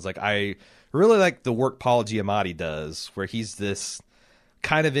things. Like, I really like the work Paul Giamatti does, where he's this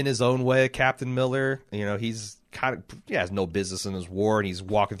kind of in his own way Captain Miller. He's kind of has no business in his war, and he's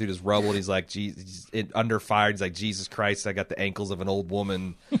walking through this rubble, and he's like, under fire, he's like, Jesus Christ, I got the ankles of an old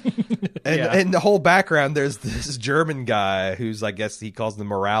woman. And the whole background, there's this German guy who's, I guess he calls the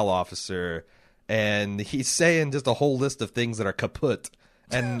morale officer, and he's saying just a whole list of things that are kaput.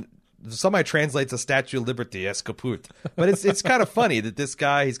 And somebody translates a Statue of Liberty as kaput. But it's kind of funny that this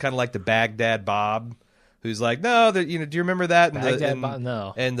guy, he's kind of like the Baghdad Bob, who's like, no, do you remember that?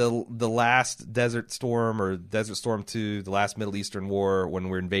 No. And the last Desert Storm or Desert Storm 2, the last Middle Eastern war, when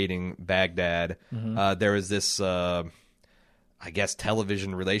we're invading Baghdad, there was this, I guess,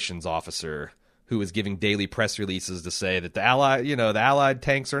 television relations officer who was giving daily press releases to say that the Allied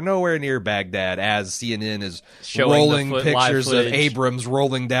tanks are nowhere near Baghdad, as CNN is showing rolling pictures of Abrams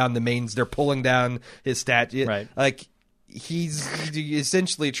rolling down the mains. They're pulling down his statue. Right. Like, he's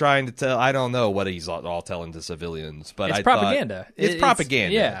essentially trying to tell, I don't know what he's all telling to civilians, but it's propaganda. It's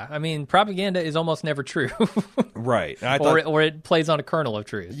propaganda. Yeah. I mean, propaganda is almost never true. Right. Or it plays on a kernel of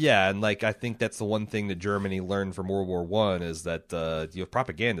truth. Yeah. And like, I think that's the one thing that Germany learned from World War I is that,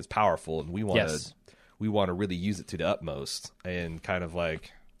 propaganda is powerful, and we want to really use it to the utmost, and kind of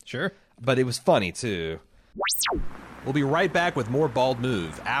like, sure. But it was funny too. We'll be right back with more Bald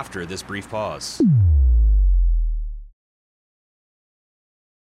Move after this brief pause.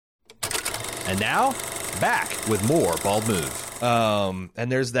 And now, back with more Bald Move.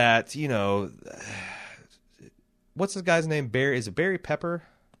 And there's that, what's this guy's name? Is it Barry Pepper?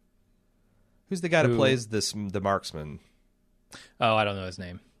 Who's the guy that plays the marksman? Oh, I don't know his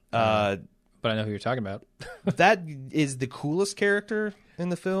name. But I know who you're talking about. That is the coolest character in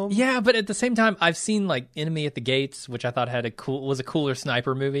the film. Yeah, but at the same time, I've seen like Enemy at the Gates, which I thought was a cooler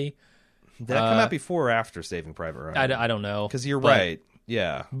sniper movie. Did that come out before or after Saving Private Ryan? I don't know. Because you're right.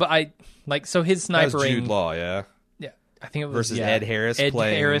 Yeah. But so his snipering. That was Jude Law, yeah. Yeah. I think it was. Versus Ed Harris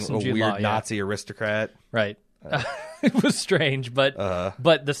playing a Jude weird Law, Nazi aristocrat. Right. It was strange, but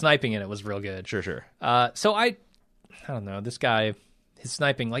the sniping in it was real good. Sure. So I don't know. This guy, his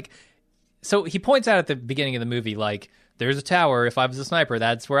sniping, so he points out at the beginning of the movie, like, there's a tower. If I was a sniper,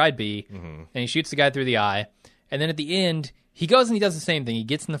 that's where I'd be. Mm-hmm. And he shoots the guy through the eye. And then at the end, he goes and he does the same thing. He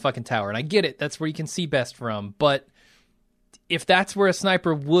gets in the fucking tower. And I get it. That's where you can see best from. But if that's where a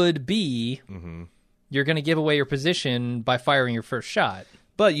sniper would be, you're going to give away your position by firing your first shot.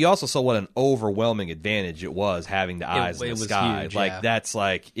 But you also saw what an overwhelming advantage it was having the eyes in the sky. Huge, like that's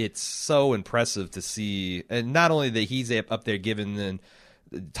like it's so impressive to see, and not only that he's up there giving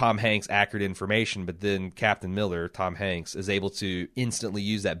Tom Hanks accurate information, but then Captain Miller, Tom Hanks, is able to instantly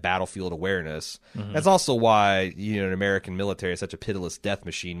use that battlefield awareness. That's also why an American military is such a pitiless death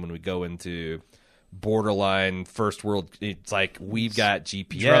machine when we go into borderline first world. It's like we've got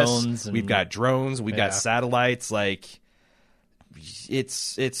GPS, we've got drones, we've got satellites, like.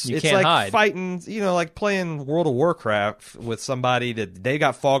 It's like hide. Fighting, like playing World of Warcraft with somebody that they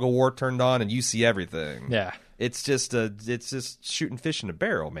got fog of war turned on and you see everything. Yeah, it's just shooting fish in a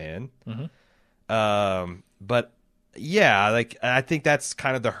barrel, man. But yeah, like I think that's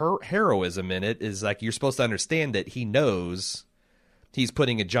kind of the heroism in it. Is like you're supposed to understand that he knows he's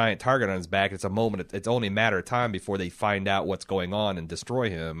putting a giant target on his back. It's a moment. It's only a matter of time before they find out what's going on and destroy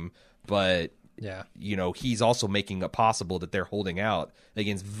him. But yeah, he's also making it possible that they're holding out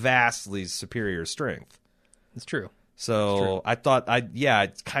against vastly superior strength. It's true. So I thought,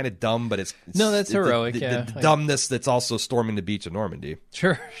 it's kind of dumb, but that's heroic. The dumbness that's also storming the beach of Normandy.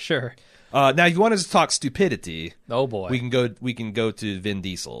 Sure. Now, if you want us to talk stupidity, oh boy, we can go to Vin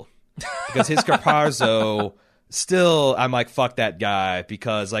Diesel because his Caparzo. Still, I'm like, fuck that guy,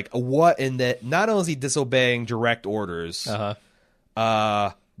 because like what in that? Not only is he disobeying direct orders,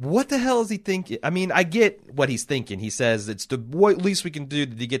 what the hell is he thinking? I mean, I get what he's thinking. He says it's the least we can do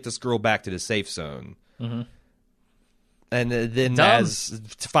to get this girl back to the safe zone. And then as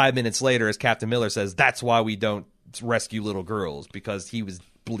 5 minutes later, as Captain Miller says, that's why we don't rescue little girls, because he was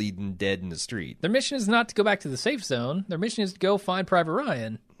bleeding dead in the street. Their mission is not to go back to the safe zone. Their mission is to go find Private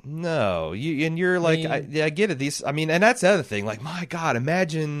Ryan. No, you're like, I get it. And that's the other thing. Like, my God,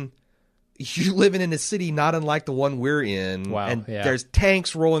 imagine you living in a city not unlike the one we're in, and there's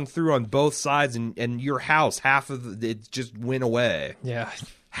tanks rolling through on both sides, and your house, half of it just went away. Yeah.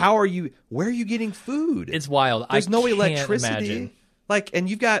 Where are you getting food? It's wild. There's no electricity. Imagine. Like, and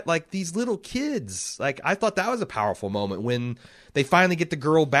you've got like these little kids. Like, I thought that was a powerful moment when they finally get the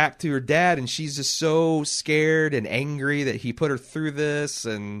girl back to her dad, and she's just so scared and angry that he put her through this,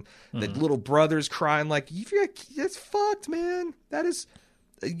 and the little brother's crying like, that's fucked, man. That is,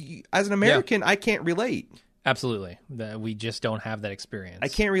 as an American, I can't relate. Absolutely. We just don't have that experience. I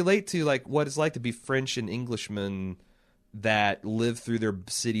can't relate to like what it's like to be French and Englishmen that live through their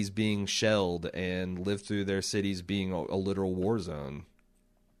cities being shelled and live through their cities being a literal war zone.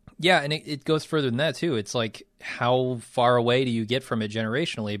 Yeah, and it goes further than that, too. It's like, how far away do you get from it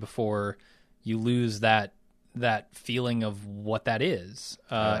generationally before you lose that feeling of what that is?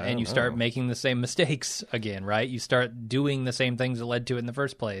 And you start making the same mistakes again, right? You start doing the same things that led to it in the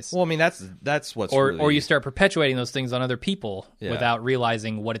first place. Well, I mean, that's what's or you start perpetuating those things on other people without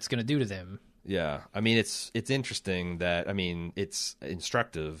realizing what it's going to do to them. Yeah, I mean, it's interesting that, I mean, it's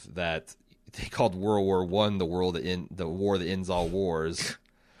instructive that they called World War I the war that ends all wars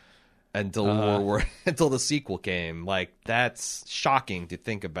until until the sequel came. Like, that's shocking to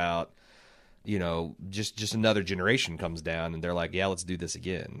think about. Just another generation comes down and they're like, yeah, let's do this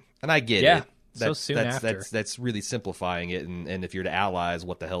again. And I get it. So soon after. That's really simplifying it. And if you're to allies,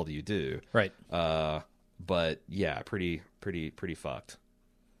 what the hell do you do? Right. But yeah, pretty fucked.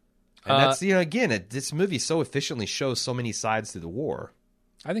 And that's, again, this movie so efficiently shows so many sides to the war.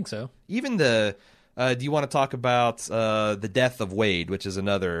 I think so. Even do you want to talk about the death of Wade, which is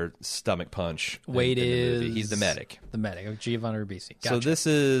another stomach punch? Wade in the movie. He's the medic. The medic of Giovanni Ribisi. Gotcha.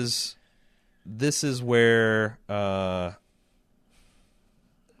 So this is where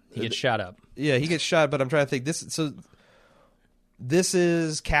he gets shot up. Yeah, he gets shot. But I'm trying to think. This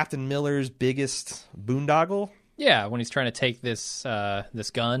is Captain Miller's biggest boondoggle. Yeah, when he's trying to take this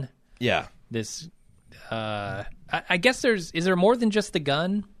gun. Yeah. This, I guess is there more than just the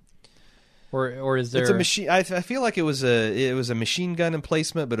gun, or is there? It's a machine. I feel like it was a machine gun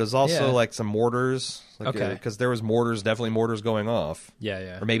emplacement, but it was also like some mortars. Okay. Because there was definitely mortars going off.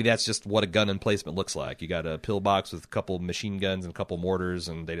 Yeah. Or maybe that's just what a gun emplacement looks like. You got a pillbox with a couple machine guns and a couple mortars,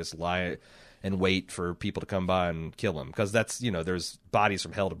 and they just lie and wait for people to come by and kill them. Because that's, there's bodies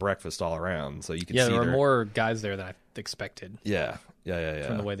from hell to breakfast all around, so you can see there were more guys there than I expected. Yeah.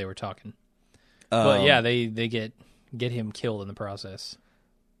 From the way they were talking. But yeah, they get him killed in the process.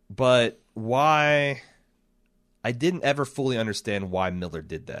 But why? I didn't ever fully understand why Miller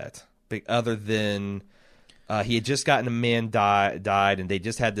did that, other than he had just gotten a man died, and they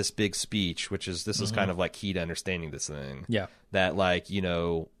just had this big speech, this is kind of like key to understanding this thing. Yeah, that like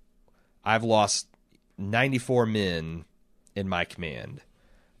I've lost 94 men in my command.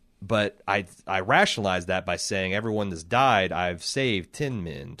 But I rationalized that by saying everyone that's died, I've saved 10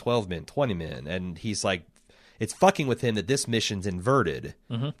 men, 12 men, 20 men. And he's like, it's fucking with him that this mission's inverted.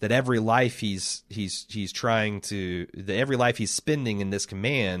 That every life he's trying to, every life he's spending in this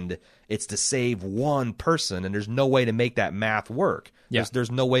command, it's to save one person, and there's no way to make that math work. Yeah.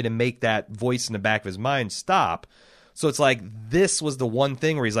 There's no way to make that voice in the back of his mind stop. So it's like, this was the one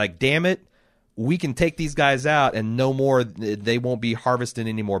thing where he's like, damn it, we can take these guys out and no more, they won't be harvesting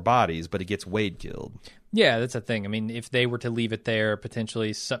any more bodies, but it gets Wade killed. Yeah, that's the thing. I mean, if they were to leave it there,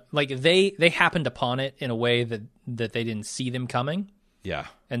 potentially, like they happened upon it in a way that they didn't see them coming. Yeah.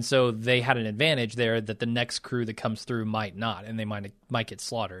 And so they had an advantage there that the next crew that comes through might not, and they might get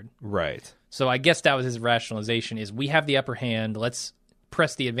slaughtered. Right. So I guess that was his rationalization, is we have the upper hand, let's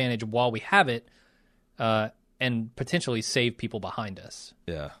press the advantage while we have it, and potentially save people behind us.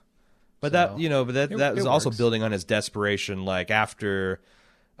 Yeah. But that was also works. building on his desperation, like after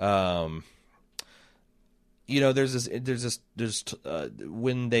there's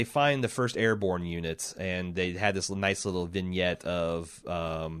when they find the first airborne units, and they had this nice little vignette of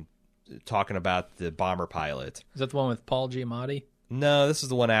talking about the bomber pilot. Is that the one with Paul Giamatti? No, this is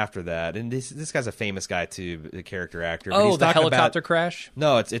the one after that, and this guy's a famous guy too, the character actor. Oh, the helicopter crash?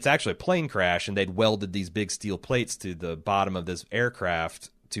 No, it's actually a plane crash, and they'd welded these big steel plates to the bottom of this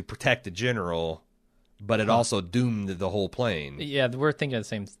aircraft to protect the general, but it also doomed the whole plane. Yeah, we're thinking of the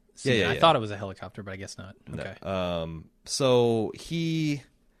same. I thought it was a helicopter, but I guess not. Okay. No. So him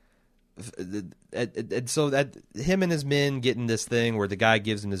and his men get in this thing where the guy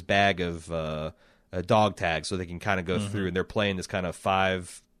gives him this bag of dog tags so they can kind of go through, and they're playing this kind of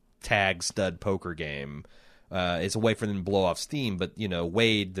 5-tag stud poker game. It's a way for them to blow off steam, but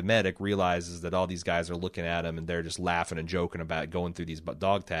Wade, the medic, realizes that all these guys are looking at him and they're just laughing and joking about going through these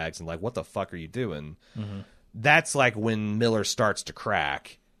dog tags and like, what the fuck are you doing? That's like when Miller starts to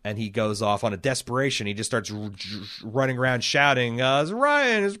crack. And he goes off on a desperation. He just starts running around shouting,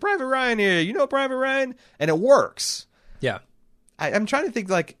 it's Private Ryan here. You know Private Ryan? And it works. Yeah. I'm trying to think,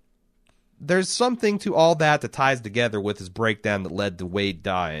 like, there's something to all that ties together with his breakdown that led to Wade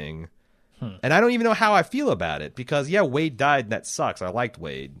dying. And I don't even know how I feel about it. Because, yeah, Wade died, and that sucks. I liked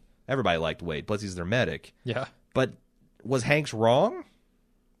Wade. Everybody liked Wade. Plus, he's their medic. Yeah. But was Hanks wrong?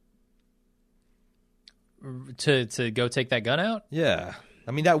 To go take that gun out? Yeah.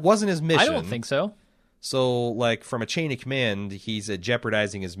 I mean, that wasn't his mission. I don't think so. So, like, from a chain of command, he's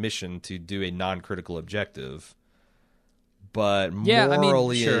jeopardizing his mission to do a non-critical objective. But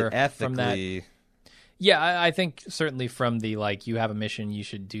morally and ethically... I think certainly from the, like, you have a mission, you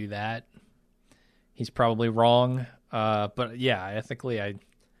should do that. He's probably wrong. But, yeah, ethically, I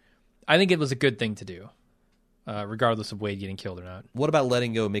think it was a good thing to do, regardless of Wade getting killed or not. What about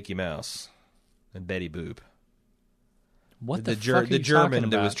letting go of Mickey Mouse and Betty Boop? What the fuck are you German talking about?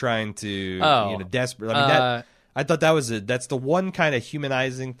 that was trying to desperate. I mean, I thought that was that's the one kind of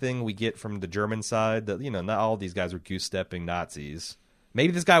humanizing thing we get from the German side, that not all these guys were goose-stepping Nazis.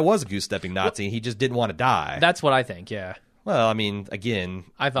 Maybe this guy was a goose-stepping Nazi and he just didn't want to die. That's what I think, yeah. Well, I mean, again,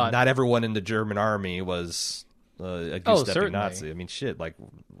 I thought not everyone in the German army was a goose-stepping Nazi. I mean, shit, like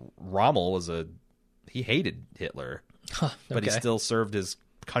Rommel he hated Hitler, but he still served his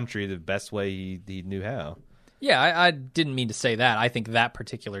country the best way he knew how. Yeah, I didn't mean to say that. I think that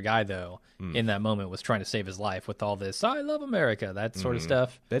particular guy, though, in that moment was trying to save his life with all this, I love America, that sort of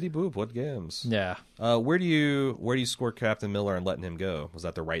stuff. Betty Boop, what games? Yeah. Where do you score Captain Miller and letting him go? Was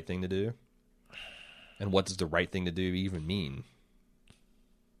that the right thing to do? And what does the right thing to do even mean?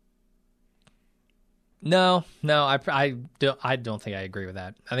 No, I don't think I agree with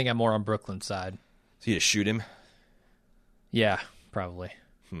that. I think I'm more on Brooklyn's side. So you just shoot him? Yeah, probably.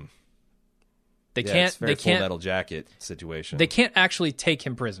 They can't. Full can't. Metal Jacket situation. They can't actually take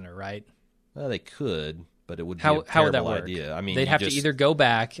him prisoner, right? Well, they could, but it would be a how would that terrible work? idea. I mean, they'd have to either go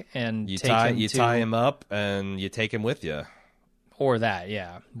back and tie him up and you take him with you, or that,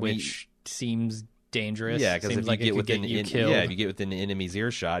 which seems dangerous. Yeah, because if like you get within if you get within the enemy's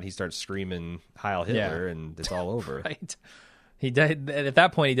earshot, he starts screaming Heil Hitler, and it's all over. Right. He died, at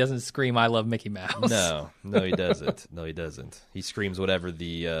that point, he doesn't scream, I love Mickey Mouse. No, he doesn't. No, he doesn't. He screams whatever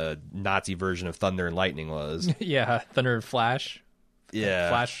the Nazi version of Thunder and Lightning was. Yeah, Thunder and Flash. Yeah.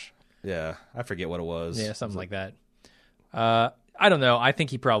 Flash. Yeah, I forget what it was. Yeah, something like that. I don't know. I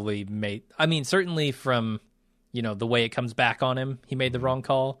think he probably certainly from, the way it comes back on him, he made the wrong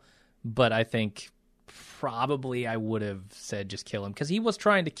call. But I think probably I would have said just kill him, because he was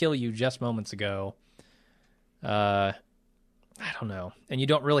trying to kill you just moments ago. I don't know. And you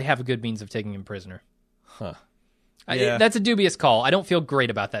don't really have a good means of taking him prisoner. Huh. That's a dubious call. I don't feel great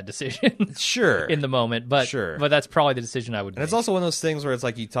about that decision. Sure. In the moment, but that's probably the decision I would make. It's also one of those things where it's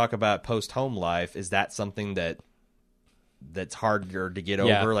like you talk about post-home life. Is that something that's harder to get over?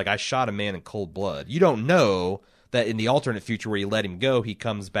 Yeah. Like, I shot a man in cold blood. You don't know that in the alternate future where you let him go, he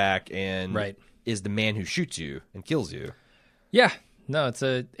comes back and is the man who shoots you and kills you. Yeah. No, it's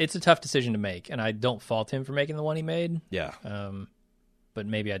a tough decision to make, and I don't fault him for making the one he made. Yeah. But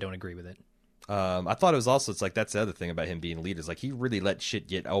maybe I don't agree with it. I thought it was also, it's like, that's the other thing about him being leader, is like he really let shit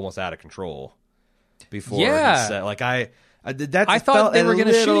get almost out of control before he said, like, I thought they were going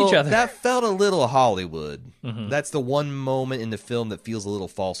to shoot each other. That felt a little Hollywood. Mm-hmm. That's the one moment in the film that feels a little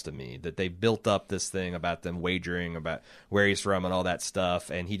false to me, that they built up this thing about them wagering about where he's from and all that stuff,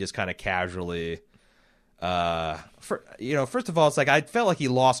 and he just kind of casually, first of all, it's like I felt like he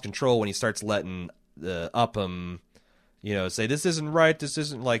lost control when he starts letting Upham, say this isn't right, this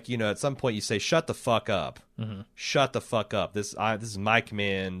isn't, like, at some point you say shut the fuck up, shut the fuck up. This is my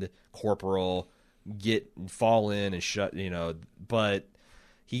command, corporal. Fall in and shut, but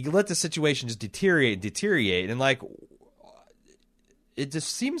he let the situation just deteriorate, and like it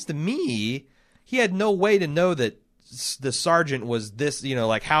just seems to me he had no way to know that the sergeant was this,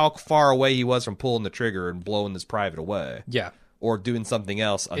 like how far away he was from pulling the trigger and blowing this private away, or doing something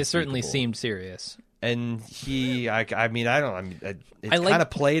else unspeakable. It certainly seemed serious. And it kind of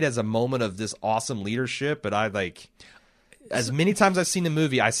played as a moment of this awesome leadership, but as many times I've seen the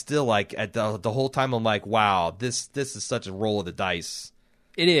movie, I still like at the whole time I'm like, wow, this is such a roll of the dice.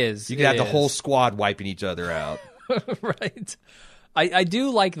 It is. You could have the whole squad wiping each other out. Right. I do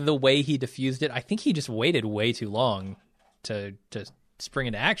like the way he diffused it. I think he just waited way too long to spring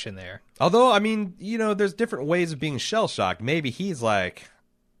into action there. Although, I mean, there's different ways of being shell shocked. Maybe he's like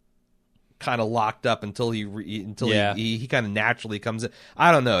kind of locked up until he kind of naturally comes in.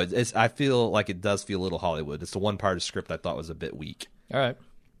 I don't know. I feel like it does feel a little Hollywood. It's the one part of the script I thought was a bit weak. All right.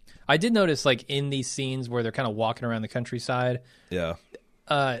 I did notice, like, in these scenes where they're kind of walking around the countryside, they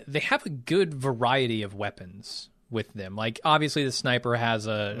have a good variety of weapons with them. Like, obviously the sniper has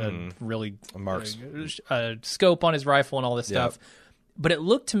a really a scope on his rifle and all this stuff. But it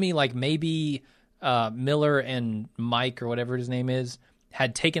looked to me like maybe Miller and Mike, or whatever his name is,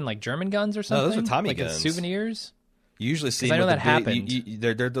 had taken like German guns or something. No, those are Tommy guns. Like souvenirs. You usually see. I know that happened.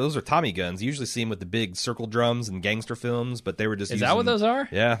 Those are Tommy guns. You usually see them with the big circle drums in gangster films, but they were just. Is that what those are?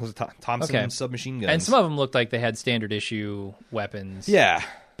 Yeah, those are Thompson submachine guns. And some of them looked like they had standard issue weapons. Yeah,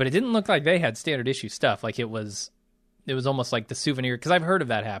 but it didn't look like they had standard issue stuff. Like it was almost like the souvenir, because I've heard of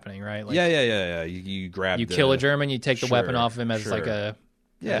that happening, right? Like, yeah. You grab. You kill a German, you take the weapon off of him as like a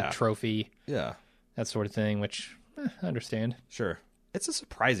trophy. Yeah, that sort of thing. Which I understand. Sure. It's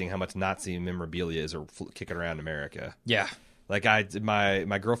surprising how much Nazi memorabilia is kicking around America. Yeah. Like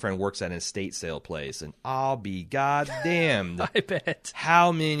my girlfriend works at an estate sale place, and I'll be goddamned. I bet.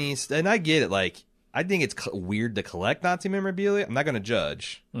 How many, and I get it, like, I think it's weird to collect Nazi memorabilia. I'm not going to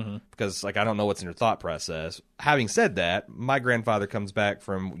judge, because, like, I don't know what's in your thought process. Having said that, my grandfather comes back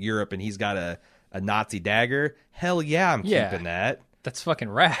from Europe, and he's got a Nazi dagger. Hell yeah, I'm keeping that. That's fucking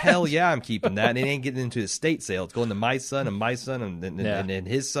rad. Hell yeah, I'm keeping that. And it ain't getting into the estate sale. It's going to my son and my son and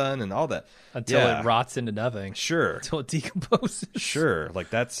his son and all that. Until it rots into nothing. Sure. Until it decomposes. Sure. Like,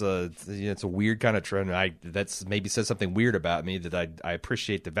 that's it's a weird kind of trend. That's maybe says something weird about me, that I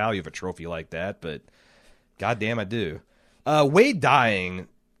appreciate the value of a trophy like that, but goddamn, I do. Wade dying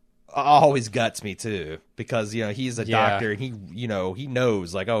always guts me too, because he's a doctor, and he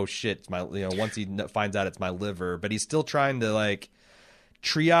knows, like, oh shit, it's my, once he finds out it's my liver, but he's still trying to, like,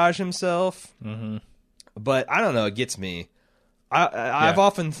 triage himself. But I don't know, it gets me. I've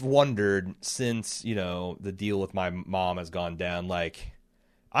often wondered, since the deal with my mom has gone down, like,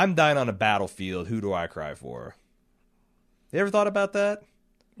 I'm dying on a battlefield, who do I cry for? You ever thought about that?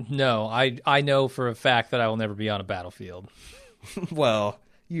 No, I know for a fact that I will never be on a battlefield. Well,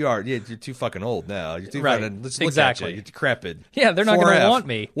 you're too fucking old now. You're too right. Fucking, let's look at you. You're decrepit. Yeah, they're not going to want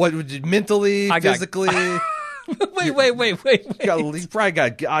me. What, mentally, physically? Wait. You probably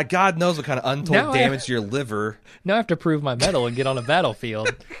got, God knows what kind of untold damage to your liver. Now I have to prove my mettle and get on a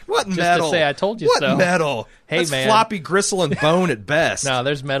battlefield. What just metal? Just to say I told you what so. What metal? Hey, that's man. Floppy gristle and bone at best. No,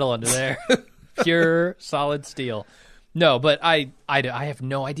 there's metal under there. Pure, solid steel. No, but I have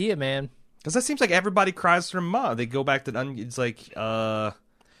no idea, man. Because that seems like everybody cries for their mom. They go back to, it's like,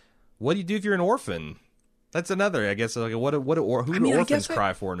 what do you do if you're an orphan? That's another, I guess. Like, who do orphans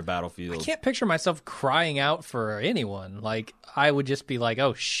cry for in a battlefield? I can't picture myself crying out for anyone. Like, I would just be like,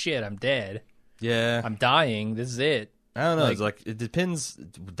 "Oh shit, I'm dead. Yeah, I'm dying. This is it." I don't know. It's like it depends.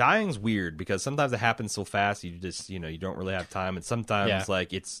 Dying's weird because sometimes it happens so fast you just you don't really have time, and sometimes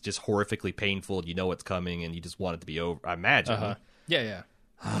like it's just horrifically painful. You know what's coming, and you just want it to be over. I imagine. Yeah.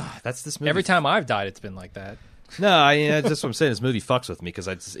 That's this movie. Every time I've died, it's been like that. No, that's just what I'm saying. This movie fucks with me because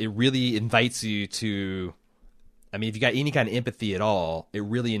it really invites you to. I mean, if you got any kind of empathy at all, it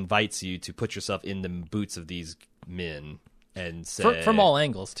really invites you to put yourself in the boots of these men and say from all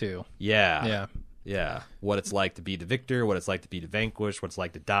angles too. Yeah. What it's like to be the victor, what it's like to be the vanquished, what it's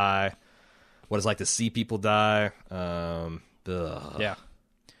like to die, what it's like to see people die. Yeah.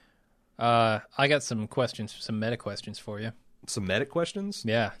 I got some questions, some meta questions for you. Some meta questions?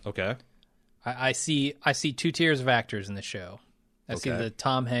 Yeah. Okay. I see two tiers of actors in the show. I see the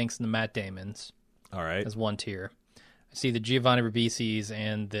Tom Hanks and the Matt Damons. All right. As one tier. I see the Giovanni Ribisi's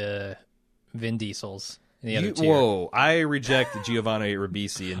and the Vin Diesels in the other tier. Whoa! I reject Giovanni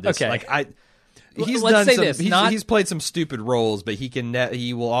Ribisi in this. Okay. Like he's Let's done say some. this, He's played some stupid roles, but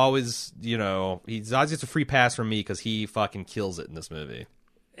he will always. He's always gets a free pass from me because he fucking kills it in this movie.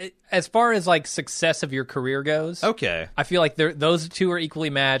 As far as like success of your career goes, okay, I feel like those two are equally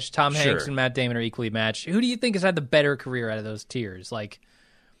matched. Tom Hanks and Matt Damon are equally matched. Who do you think has had the better career out of those tiers? Like,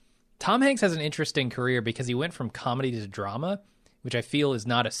 Tom Hanks has an interesting career because he went from comedy to drama, which I feel is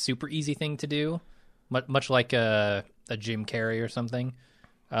not a super easy thing to do, much like a Jim Carrey or something.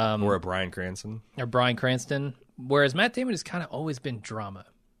 Or a Bryan Cranston. Whereas Matt Damon has kind of always been drama.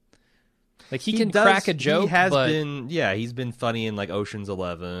 Like, he can crack a joke, he's been funny in like Ocean's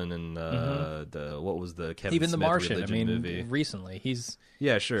 11 and what was the Kevin even Smith The Martian. religion movie? Recently he's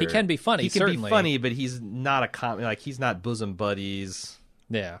sure he can be funny. He can certainly be funny, but he's not he's not bosom buddies.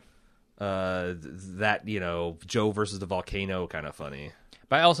 Yeah, that Joe versus the volcano kind of funny.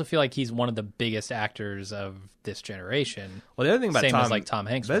 But I also feel like he's one of the biggest actors of this generation. Well, the other thing about Tom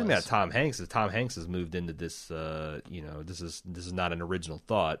Hanks. The other thing about Tom Hanks is Tom Hanks has moved into this. This is not an original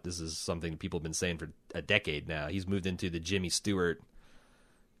thought. This is something people have been saying for a decade now. He's moved into the Jimmy Stewart,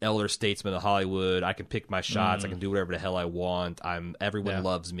 elder statesman of Hollywood. I can pick my shots. I can do whatever the hell I want. Everyone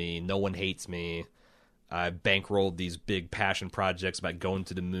loves me. No one hates me. I bankrolled these big passion projects about going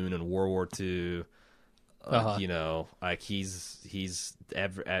to the moon in World War II. He's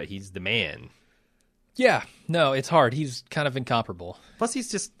the man. Yeah, no, it's hard. He's kind of incomparable. Plus, he's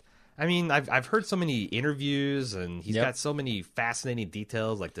just. I mean, I've heard so many interviews, and he's got so many fascinating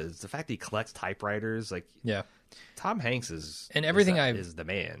details. Like the fact that he collects typewriters. Like, Tom Hanks is the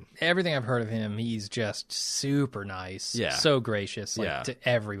man. Everything I've heard of him, he's just super nice. Yeah, so gracious. To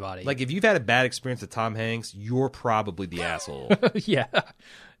everybody. Like, if you've had a bad experience with Tom Hanks, you're probably the asshole.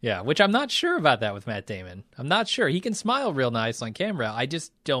 Yeah, which I'm not sure about that with Matt Damon. I'm not sure. He can smile real nice on camera. I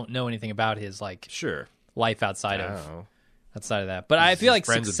just don't know anything about his life outside of that. But I feel like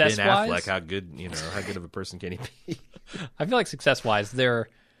success-wise, like how good of a person can he be? I feel like success-wise,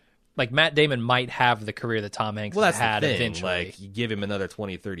 Matt Damon might have the career that Tom Hanks has had eventually. Like, you give him another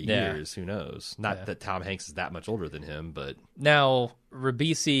 20, 30 years, who knows? Not that Tom Hanks is that much older than him, but now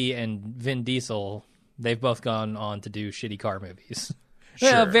Ribisi and Vin Diesel, they've both gone on to do shitty car movies.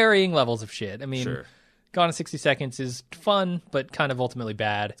 Sure. Varying levels of shit. I mean, sure. Gone in 60 Seconds is fun, but kind of ultimately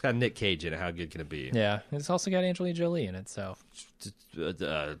bad. It's got Nick Cage in it. How good can it be? Yeah. It's also got Angelina Jolie in it, so.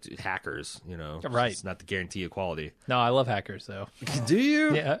 Hackers, Right. It's not the guarantee of quality. No, I love Hackers, though. Do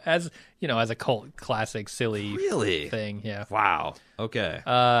you? Yeah, as a cult classic, silly thing. Yeah. Wow. Okay.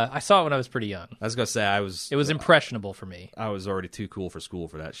 I saw it when I was pretty young. I was going to say, It was impressionable for me. I was already too cool for school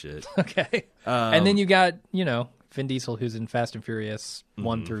for that shit. Okay. And then you got, Vin Diesel, who's in Fast and Furious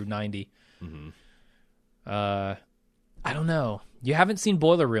 1 through 90. Mm-hmm. I don't know. You haven't seen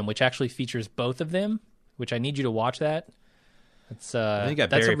Boiler Room, which actually features both of them, which I need you to watch that. It's I think you got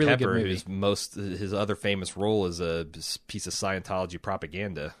that's Barry a really Pepper, good movie. his other famous role is a piece of Scientology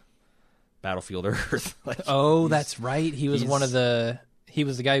propaganda, Battlefield Earth. That's right. He was he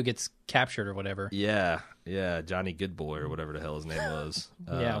was the guy who gets captured or whatever. Yeah, Johnny Goodboy or whatever the hell his name was.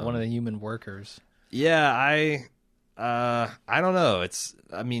 One of the human workers. Yeah, I don't know.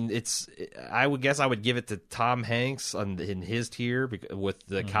 I would guess I would give it to Tom Hanks in his tier with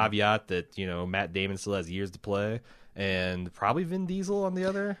the caveat that Matt Damon still has years to play, and probably Vin Diesel on the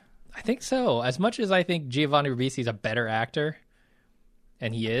other. I think so. As much as I think Giovanni Ribisi is a better actor,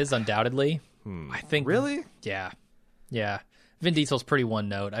 and he is undoubtedly, I think really, yeah. Vin Diesel's pretty one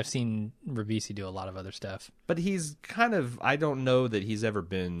note. I've seen Ribisi do a lot of other stuff, but he's kind of. I don't know that he's ever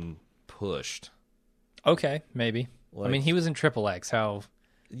been pushed. Okay, maybe. I mean, he was in Triple X. How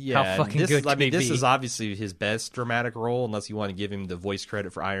fucking good can he be? This is obviously his best dramatic role, unless you want to give him the voice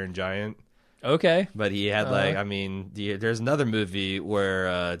credit for Iron Giant. Okay. But he had there's another movie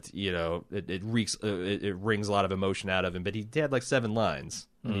where it wrings a lot of emotion out of him, but he had like 7 lines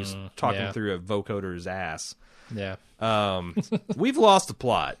and he's talking through a vocoder's ass. Yeah. We've lost the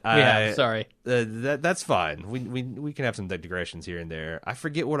plot. Sorry. That's fine. We can have some digressions here and there. I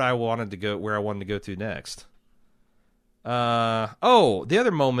forget where I wanted to go to next. The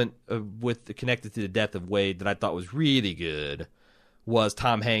other moment connected to the death of Wade that I thought was really good was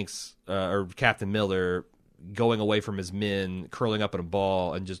Tom Hanks or Captain Miller going away from his men, curling up in a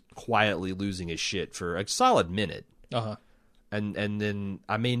ball, and just quietly losing his shit for a solid minute. Uh-huh. And then,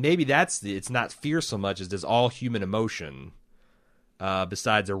 I mean, maybe it's not fear so much as there's all human emotion,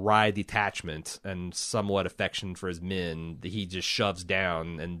 besides a wry detachment and somewhat affection for his men that he just shoves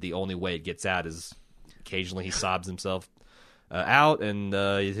down, and the only way it gets out is occasionally he sobs himself out, and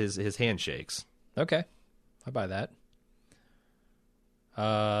his hand shakes. Okay. I buy that.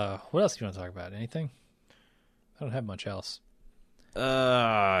 What else do you want to talk about? Anything? I don't have much else.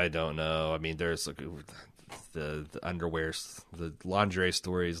 I don't know. I mean, there's the underwear, the lingerie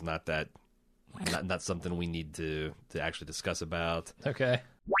story is not something we need to actually discuss about. Okay.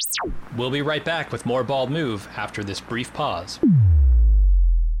 We'll be right back with more Bald Move after this brief pause.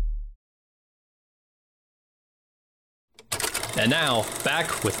 And now,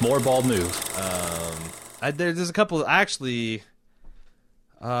 back with more Bald Move. There's a couple, actually.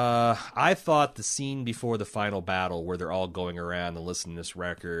 I thought the scene before the final battle where they're all going around and listening to this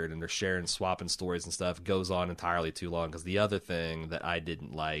record and they're swapping stories and stuff goes on entirely too long, because the other thing that I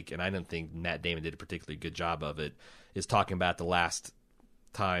didn't like, and I didn't think Matt Damon did a particularly good job of it, is talking about the last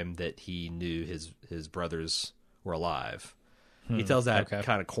time that he knew his brothers were alive. He tells that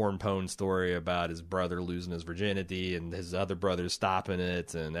kind of corn-pone story about his brother losing his virginity and his other brothers stopping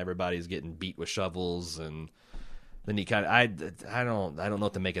it, and everybody's getting beat with shovels, and then he kind of I don't know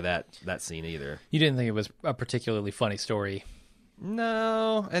what to make of that scene either. You didn't think it was a particularly funny story?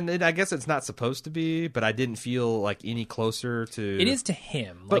 No, and I guess it's not supposed to be, but I didn't feel like any closer to. It is to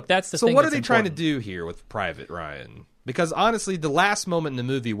him. But, like that's the so thing. So what that's are they important. trying to do here with Private Ryan? Because honestly, the last moment in the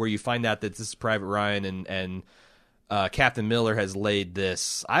movie where you find out that this is Private Ryan and Captain Miller has laid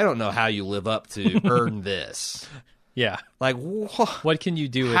this, I don't know how you live up to earn this. Yeah, like what can you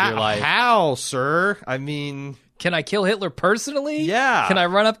do with your life? How, sir? I mean. Can I kill Hitler personally? Yeah. Can I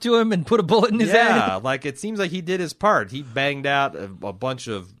run up to him and put a bullet in his head? Yeah, like it seems like he did his part. He banged out a bunch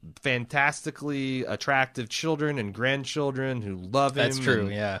of fantastically attractive children and grandchildren who love him. That's true,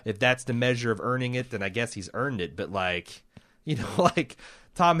 yeah. If that's the measure of earning it, then I guess he's earned it. But like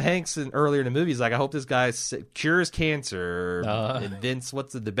Tom Hanks earlier in the movie, he's like, I hope this guy cures cancer or invents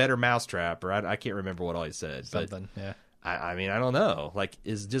what's the better mousetrap, or I can't remember what all he said. Something, yeah. I mean, I don't know. Like,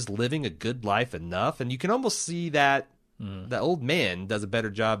 is just living a good life enough? And you can almost see that the old man does a better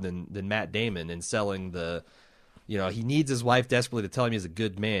job than Matt Damon in selling the, he needs his wife desperately to tell him he's a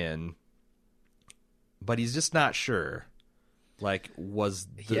good man, but he's just not sure. Like, was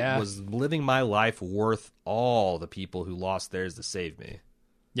living my life worth all the people who lost theirs to save me?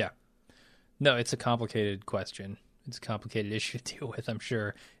 Yeah. No, it's a complicated question. It's a complicated issue to deal with, I'm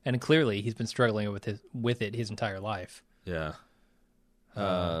sure. And clearly, he's been struggling with it his entire life. Yeah.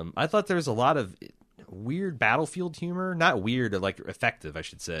 I thought there was a lot of weird battlefield humor. Not weird, like effective, I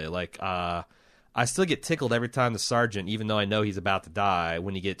should say. Like, I still get tickled every time the sergeant, even though I know he's about to die,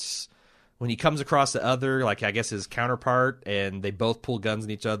 when he comes across the other, like I guess his counterpart, and they both pull guns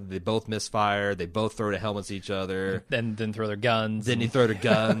at each other, they both misfire, they both throw the helmets at each other. Then throw their guns. Then they throw their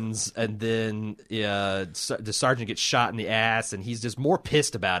guns, and then the sergeant gets shot in the ass, and he's just more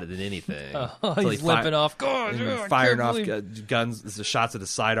pissed about it than anything. He's limping off. Firing off guns, the shots at the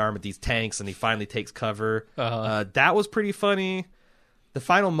sidearm at these tanks, and he finally takes cover. That was pretty funny. The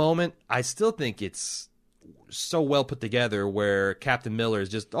final moment, I still think it's so well put together, where Captain Miller is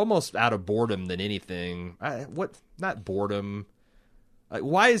just almost out of boredom than anything. Not boredom. Like,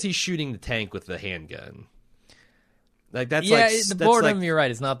 why is he shooting the tank with the handgun? Like that's the boredom. Like, you're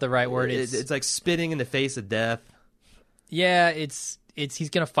right. It's not the right word. It's like spitting in the face of death. Yeah, it's he's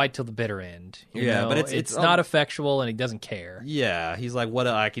gonna fight till the bitter end. You know? But it's not effectual, and he doesn't care. Yeah, he's like, what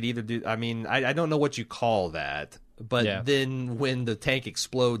I could either do. I mean, I don't know what you call that, but then when the tank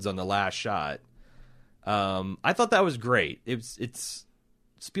explodes on the last shot. I thought that was great. It's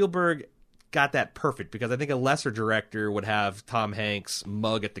Spielberg got that perfect, because I think a lesser director would have Tom Hanks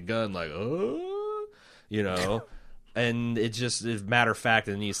mug at the gun like, and it's just a matter of fact,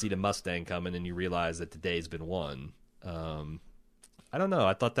 and then you see the Mustang coming and you realize that the day's been won. I don't know.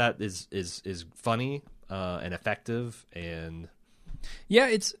 I thought that is funny and effective, and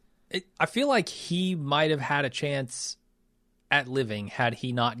I feel like he might have had a chance at living had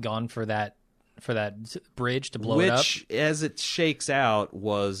he not gone for that bridge to blow it up. Which, as it shakes out,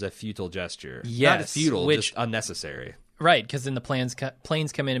 was a futile gesture. Yes, not futile, just unnecessary. Right, because then the planes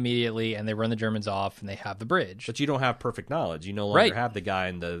come in immediately, and they run the Germans off, and they have the bridge. But you don't have perfect knowledge. You no longer have the guy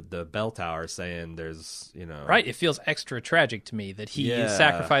in the bell tower saying there's, Right, it feels extra tragic to me that he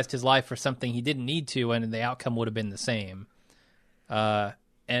sacrificed his life for something he didn't need to, and the outcome would have been the same.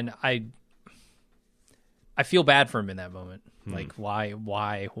 And I feel bad for him in that moment. Like, why?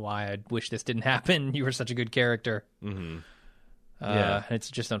 I wish this didn't happen. You were such a good character. Mm-hmm. It's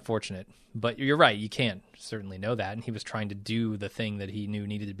just unfortunate. But you're right, you can't certainly know that. And he was trying to do the thing that he knew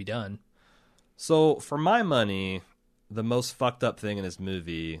needed to be done. So, for my money, the most fucked up thing in this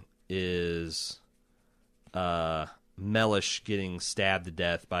movie is Mellish getting stabbed to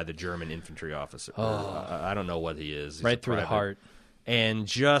death by the German infantry officer. I don't know what he is. He's right through the heart. And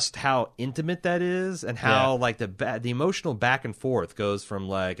just how intimate that is, and how like the emotional back and forth goes from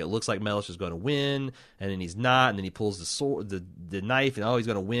like it looks like Mellish is going to win, and then he's not, and then he pulls the sword, the knife, and he's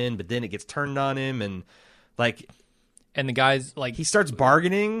going to win, but then it gets turned on him, and the guy's like he starts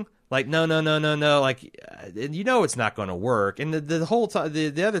bargaining, like no, like and it's not going to work, and the whole time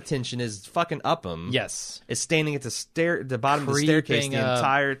the other tension is fucking Upham. Yes, is standing at the bottom of the staircase the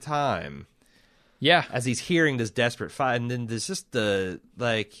entire time. Yeah, as he's hearing this desperate fight, and then there's just there's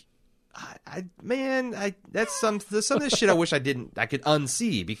some of this shit I wish I could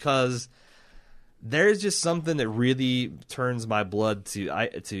unsee, because there's just something that really turns my blood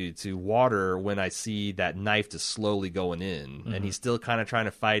to water when I see that knife just slowly going in, and he's still kind of trying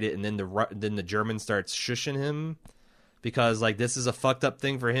to fight it, and then the German starts shushing him because like this is a fucked up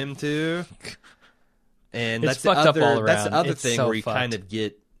thing for him too, and that's the other thing where you kind of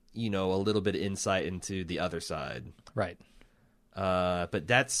get a little bit of insight into the other side. Right. But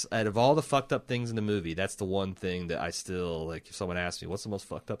that's, out of all the fucked up things in the movie, that's the one thing that I still, like, if someone asks me, what's the most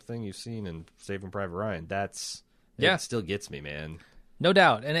fucked up thing you've seen in Saving Private Ryan? It still gets me, man. No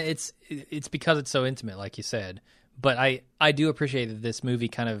doubt. And it's because it's so intimate, like you said. But I do appreciate that this movie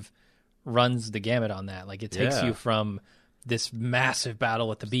kind of runs the gamut on that. Like, it takes you from this massive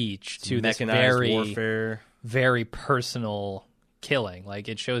battle at the beach to this very warfare, very personal killing. Like,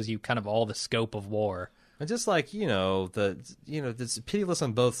 it shows you kind of all the scope of war, and just like it's pitiless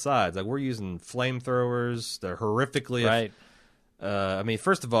on both sides. Like, we're using flamethrowers. They're horrifically right. I mean,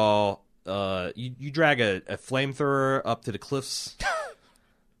 first of all, you drag a flamethrower up to the cliffs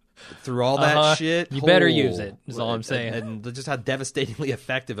through all that shit. You better use it. Is all I'm saying. And just how devastatingly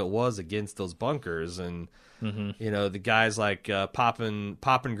effective it was against those bunkers, and the guys like popping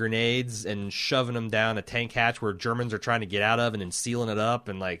grenades and shoving them down a tank hatch where Germans are trying to get out of, and then sealing it up,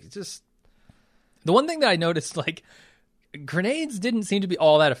 and like just. The one thing that I noticed, like, grenades didn't seem to be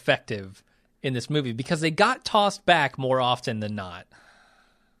all that effective in this movie because they got tossed back more often than not.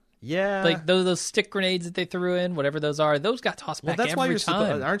 Yeah, like those stick grenades that they threw in, whatever those are, those got tossed back that's every why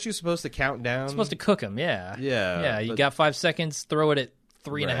time. Aren't you supposed to count down? You're supposed to cook them, yeah. Yeah. You got 5 seconds, throw it at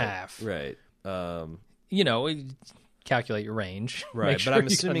 3.5. Right. Calculate your range. Right, sure but I'm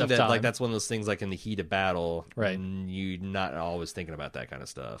assuming that time. like that's one of those things like in the heat of battle, right? And you're not always thinking about that kind of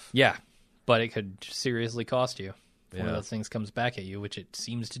stuff. Yeah, but it could seriously cost you if one of those things comes back at you, which it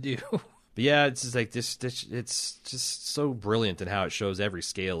seems to do. But yeah, it's just like this. It's just so brilliant in how it shows every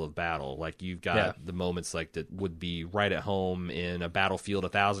scale of battle. Like you've got the moments like that would be right at home in a battlefield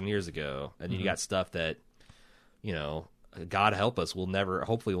 1,000 years ago, and you got stuff that, God help us,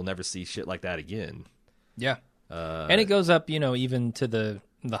 hopefully we'll never see shit like that again. Yeah, and it goes up, even to the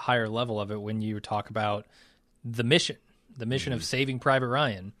higher level of it when you talk about the mission. The mission of Saving Private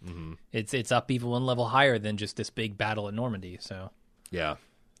Ryan. Mm-hmm. It's up even one level higher than just this big battle at Normandy. So yeah.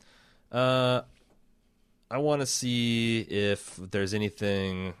 I want to see if there's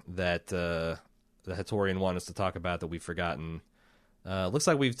anything that the Hatorian want us to talk about that we've forgotten. Looks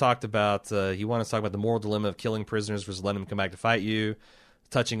like we've talked about, he wants to talk about the moral dilemma of killing prisoners versus letting them come back to fight you,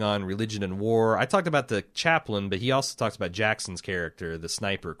 touching on religion and war. I talked about the chaplain, but he also talks about Jackson's character, the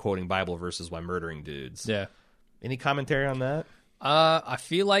sniper, quoting Bible verses while murdering dudes. Yeah. Any commentary on that? I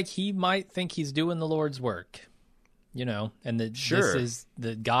feel like he might think he's doing the Lord's work. And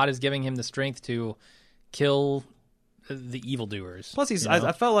that God is giving him the strength to kill the evildoers. Plus,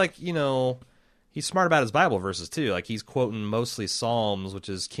 I felt like, he's smart about his Bible verses, too. Like, he's quoting mostly Psalms, which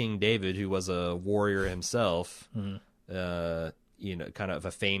is King David, who was a warrior himself. Mm-hmm. Kind of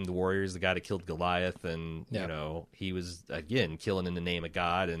a famed warrior. He's the guy that killed Goliath. And, he was, again, killing in the name of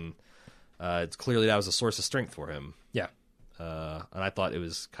God. And it's clearly that was a source of strength for him. Yeah. And I thought it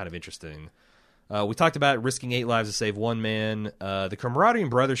was kind of interesting. We talked about risking 8 lives to save one man. The camaraderie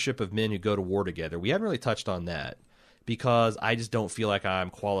and brothership of men who go to war together. We haven't really touched on that. because I just don't feel like I'm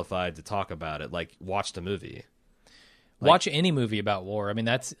qualified to talk about it. Like, watch the movie. Watch any movie about war. I mean,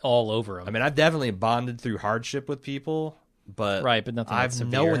 that's all over them. I mean, I've definitely bonded through hardship with people, but but nothing.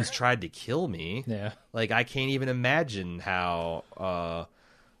 No one's tried to kill me. Yeah, like I can't even imagine how.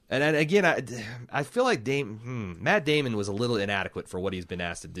 And again, I feel like Matt Damon was a little inadequate for what he's been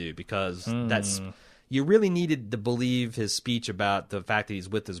asked to do, because you really needed to believe his speech about the fact that he's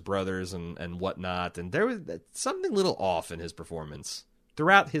with his brothers and whatnot, and there was something a little off in his performance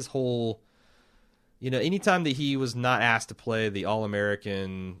throughout his whole. Anytime that he was not asked to play the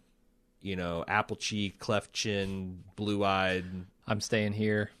all-American, apple cheek, cleft chin, blue-eyed. I'm staying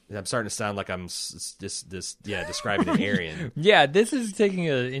here. I'm starting to sound like I'm describing an Aryan. Yeah, this is taking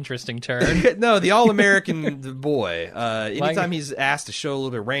an interesting turn. No, the all-American boy. Anytime he's asked to show a little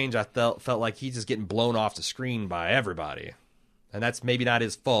bit of range, I felt like he's just getting blown off the screen by everybody, and that's maybe not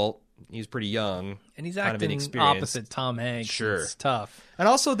his fault. He's pretty young, and he's acting opposite Tom Hanks. Sure, it's tough. And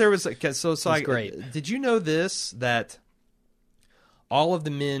also, there was great. Did you know this, that all of the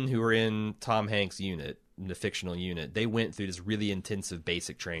men who were in Tom Hanks' unit, the fictional unit, they went through this really intensive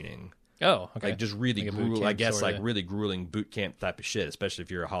basic training. Oh, okay. Like just really grueling, I guess, like really grueling boot camp type of shit, especially if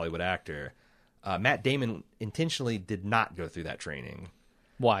you're a Hollywood actor. Matt Damon intentionally did not go through that training.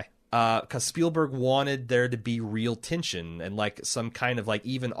 Why? Because Spielberg wanted there to be real tension and like some kind of like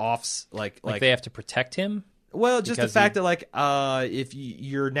even offs, like they have to protect him. Well, just the fact that like if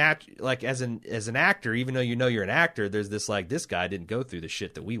you're like as an actor, even though you're an actor, there's this like this guy didn't go through the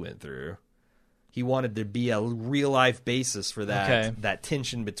shit that we went through. He wanted to be a real life basis for that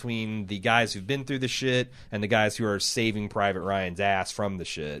tension between the guys who've been through the shit and the guys who are saving Private Ryan's ass from the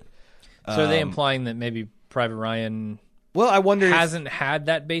shit. So are they implying that maybe Private Ryan? Well, I wonder hasn't had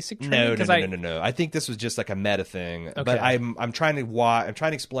that basic training. No. I think this was just like a meta thing. Okay. But I'm trying to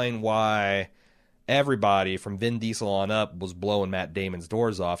explain why everybody from Vin Diesel on up was blowing Matt Damon's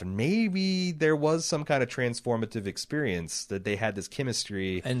doors off, and maybe there was some kind of transformative experience that they had this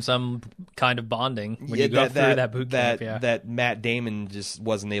chemistry and some kind of bonding when you go through that boot camp. That Matt Damon just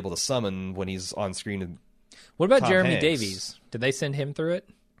wasn't able to summon when he's on screen. What about Jeremy Davies? Did they send him through it?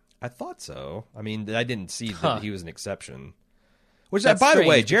 I thought so. I mean, I didn't see that he was an exception. Which, That's by the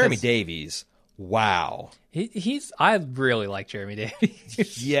way, strange Jeremy Davies, wow. I really like Jeremy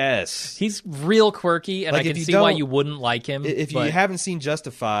Davies. Yes. He's real quirky, and like, I can see why you wouldn't like him. If you haven't seen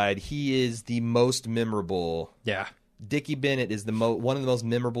Justified, he is the most memorable. Yeah. Dickie Bennett is one of the most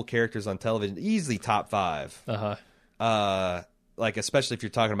memorable characters on television, easily top 5. Like, especially if you're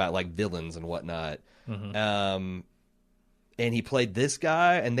talking about like villains and whatnot. Mm-hmm. And he played this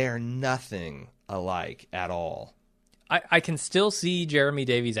guy, and they are nothing alike at all. I can still see Jeremy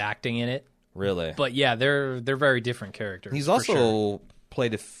Davies acting in it. Really? But yeah, they're very different characters. He's also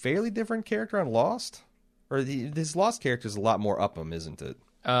played a fairly different character on Lost. Or his Lost character is a lot more Upham, isn't it?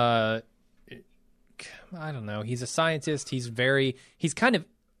 I don't know. He's a scientist. He's kind of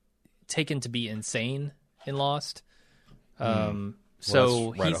taken to be insane in Lost.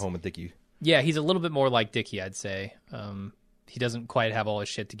 So right at home with Dickie. Yeah, he's a little bit more like Dickie, I'd say. He doesn't quite have all his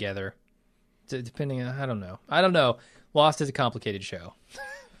shit together. Depending on, I don't know. Lost is a complicated show,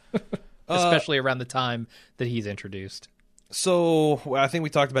 especially around the time that he's introduced. So I think we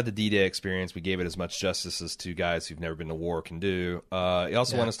talked about the D-Day experience. We gave it as much justice as two guys who've never been to war can do. You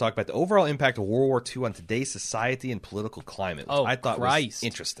also want us to talk about the overall impact of World War II on today's society and political climate, which I thought was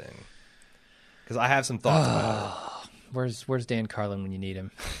interesting. Because I have some thoughts about it. Where's Dan Carlin when you need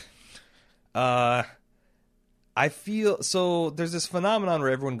him? I feel so. There's this phenomenon where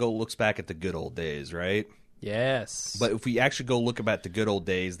everyone looks back at the good old days, right? Yes. But if we actually go look about the good old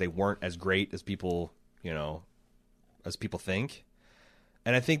days, they weren't as great as people, think.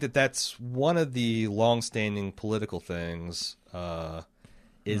 And I think that that's one of the long-standing political things.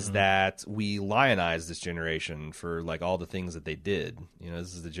 Is that we lionize this generation for like all the things that they did.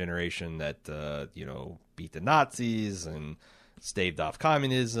 This is the generation that beat the Nazis and staved off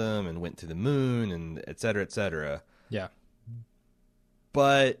communism and went to the moon and et cetera, et cetera. Yeah.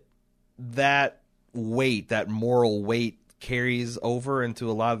 But that moral weight carries over into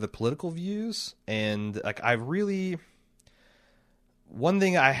a lot of the political views. And like one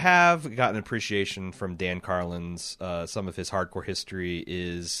thing I have gotten appreciation from Dan Carlin's, some of his hardcore history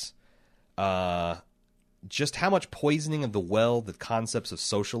is just how much poisoning of the well the concepts of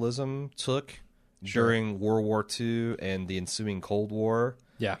socialism took during World War II and the ensuing Cold War.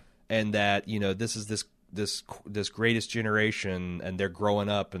 Yeah. And that, this is this greatest generation, and they're growing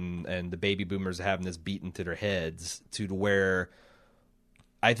up and the baby boomers are having this beaten to their heads to where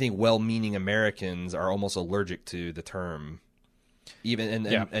I think well-meaning Americans are almost allergic to the term. Even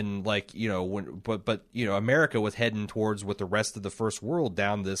and like, you know, but you know, America was heading towards with the rest of the first world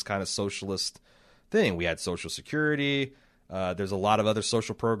down this kind of socialist thing. We had Social Security. There's a lot of other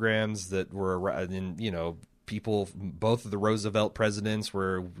social programs that were, and you know, people. Both of the Roosevelt presidents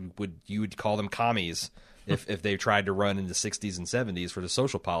you would call them commies if they tried to run in the 60s and 70s for the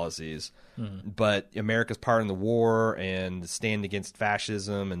social policies. But America's part in the war and stand against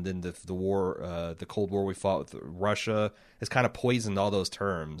fascism, and then the war, the Cold War we fought with Russia, has kind of poisoned all those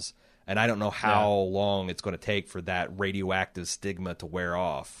terms. And I don't know how long it's going to take for that radioactive stigma to wear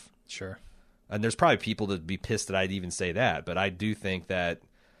off. Sure. And there's probably people that'd be pissed that I'd even say that, but I do think that,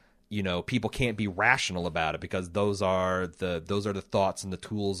 you know, people can't be rational about it because those are the thoughts and the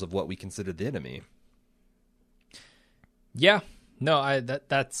tools of what we consider the enemy. Yeah. No,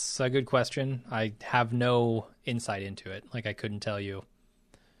 that's a good question. I have no insight into it. Like, I couldn't tell you,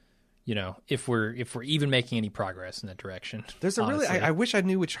 you know, if we're even making any progress in that direction. There's a really, I wish I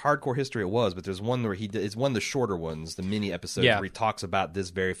knew which hardcore history it was, but there's one where it's one of the shorter ones, the mini episodes where he talks about this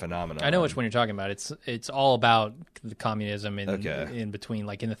very phenomenon. I know which one you're talking about. It's all about the communism in between,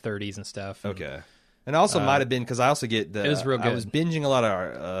 like in the 30s and stuff. Okay. And also might have been because I also get it was real good. I was binging a lot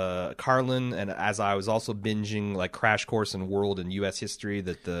of Carlin, and as I was also binging like Crash Course in World and U.S. History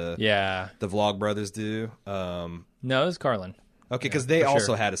that the Vlog Brothers do. No, it was Carlin. Okay, because they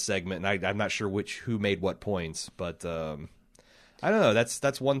also had a segment, and I'm not sure who made what points, but I don't know.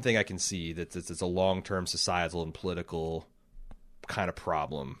 That's one thing I can see that it's a long-term societal and political kind of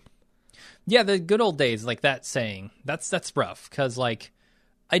problem. Yeah, the good old days, like that saying, that's rough because like.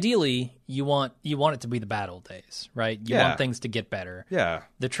 Ideally, you want it to be the bad old days, right? You want things to get better. Yeah.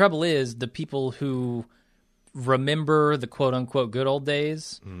 The trouble is the people who remember the quote-unquote good old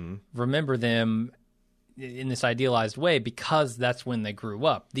days, remember them in this idealized way because that's when they grew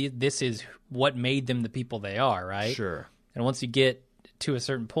up. This is what made them the people they are, right? Sure. And once you get to a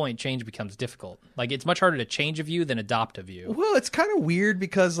certain point, change becomes difficult. Like, it's much harder to change a view than adopt a view. Well, it's kind of weird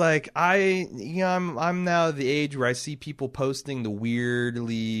because, like, I'm now at the age where I see people posting the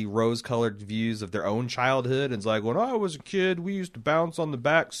weirdly rose-colored views of their own childhood. And it's like, when I was a kid, we used to bounce on the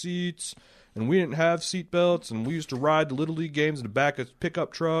back seats, and we didn't have seat belts, and we used to ride the Little League games in the back of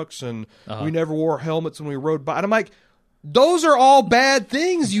pickup trucks, and we never wore helmets when we rode by. And I'm like, those are all bad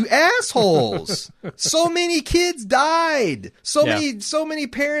things, you assholes. So many kids died. So many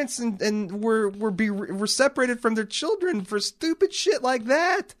parents and were separated from their children for stupid shit like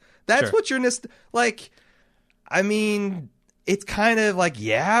that. That's what you're like. I mean, it's kind of like,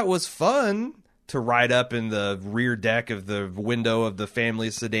 it was fun to ride up in the rear deck of the window of the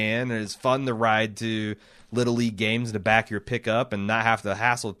family sedan, and it's fun to ride to Little League games in the back of your pickup and not have to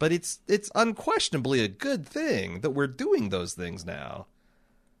hassle. But it's unquestionably a good thing that we're doing those things now.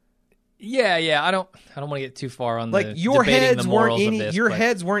 Yeah. I don't want to get too far on like your heads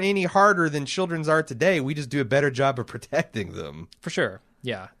weren't any harder than children's are today. We just do a better job of protecting them. For sure.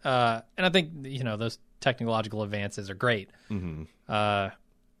 Yeah. And I think, you know, those technological advances are great. Mm-hmm.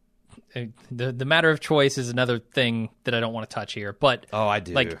 The matter of choice is another thing that I don't want to touch here, but I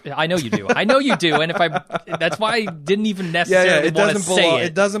do. Like, I know you do. And that's why I didn't even necessarily want to say it.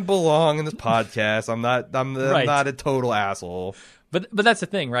 It doesn't belong in this podcast. I'm not a total asshole. But that's the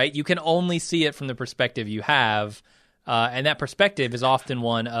thing, right? You can only see it from the perspective you have, and that perspective is often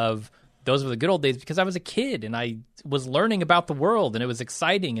one of those were the good old days because I was a kid and I was learning about the world and it was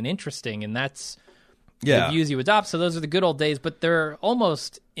exciting and interesting, and that's the views you adopt. So those are the good old days, but they're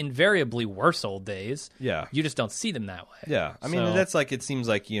almost invariably worse old days. Yeah. You just don't see them that way. Yeah. I mean, that's like, it seems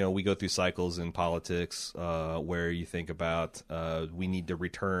like, you know, we go through cycles in politics where you think about we need to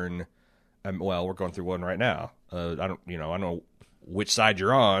return. Well, we're going through one right now. I don't know which side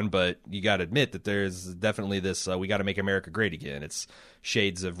you're on, but you got to admit that there's definitely this, we got to make America great again. It's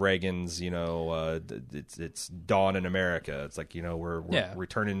shades of Reagan's, you know, it's dawn in America. It's like, you know, we're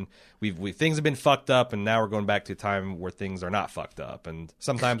returning, we things have been fucked up and now we're going back to a time where things are not fucked up. And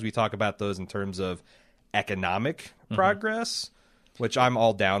sometimes we talk about those in terms of economic progress, which I'm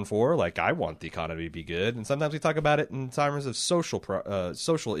all down for. Like, I want the economy to be good. And sometimes we talk about it in terms of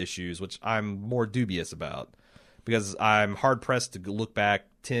social issues, which I'm more dubious about. Because I'm hard-pressed to look back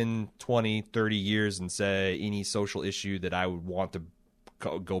 10, 20, 30 years and say any social issue that I would want to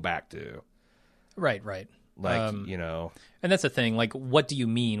go back to. Right. Like, you know. And that's the thing. Like, what do you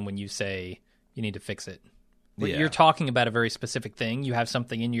mean when you say you need to fix it? You're talking about a very specific thing. You have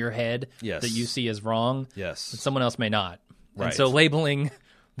something in your head that you see as wrong. Yes. But someone else may not. Right. And so labeling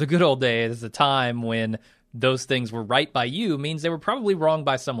the good old days as a time when those things were right by you means they were probably wrong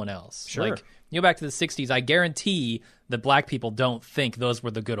by someone else. Sure. Like, you go back to the 60s, I guarantee that black people don't think those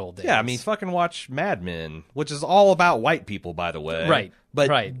were the good old days. Yeah, I mean, fucking watch Mad Men, which is all about white people, by the way. Right. But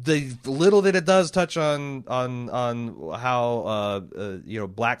right. the little that it does touch on how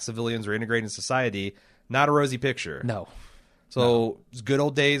black civilians are integrated in society, not a rosy picture. No. So it's good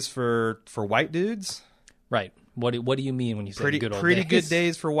old days for white dudes. Right. What do you mean when you say good old days? Pretty good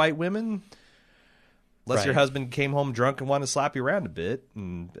days for white women. Unless your Right. husband came home drunk and wanted to slap you around a bit,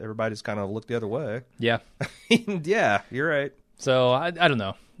 and everybody just kind of looked the other way. Yeah. Yeah, you're right. So I don't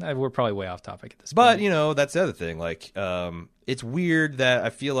know. We're probably way off topic at this point. But, you know, that's the other thing. Like, it's weird that I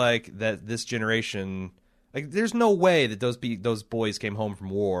feel like that this generation, like, there's no way that those boys came home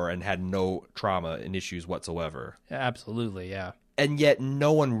from war and had no trauma and issues whatsoever. Absolutely, yeah. And yet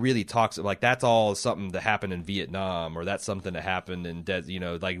no one really talks, like, that's all something that happened in Vietnam, or that's something that happened in,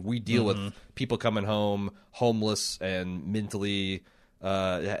 like, we deal with people coming home homeless and mentally,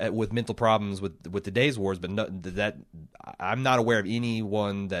 with mental problems with today's wars, but that I'm not aware of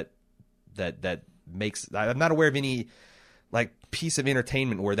anyone that makes, I'm not aware of any, like, piece of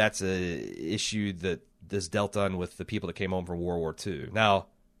entertainment where that's a issue that is dealt on with the people that came home from World War II. Now,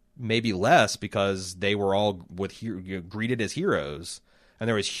 maybe less because they were all greeted as heroes, and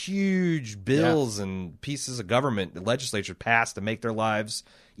there was huge bills and pieces of government, the legislature passed to make their lives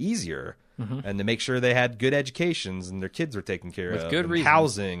easier and to make sure they had good educations and their kids were taken care With of, good and reason.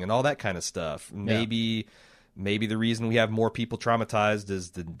 housing and all that kind of stuff. Maybe the reason we have more people traumatized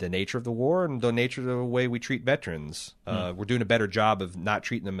is the nature of the war and the nature of the way we treat veterans. We're doing a better job of not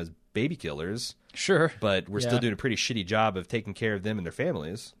treating them as baby killers. Sure. But we're still doing a pretty shitty job of taking care of them and their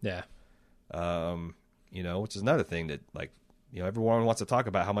families. Yeah. Which is another thing that, like, everyone wants to talk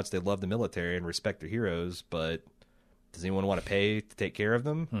about how much they love the military and respect their heroes, but does anyone want to pay to take care of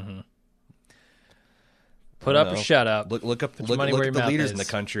them? Mm-hmm. Put up or shut up. Look at the leaders in the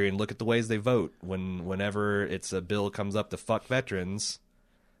country and look at the ways they vote whenever it's a bill comes up to fuck veterans.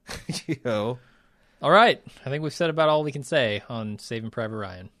 All right. I think we've said about all we can say on Saving Private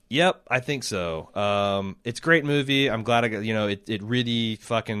Ryan. Yep, I think so. It's a great movie. I'm glad it really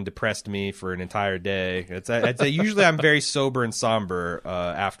fucking depressed me for an entire day. Usually I'm very sober and somber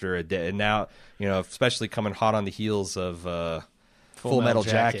after a day, and now, especially coming hot on the heels of Full Metal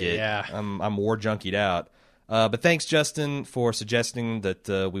Jacket. Yeah. I'm war junkied out. But thanks, Justin, for suggesting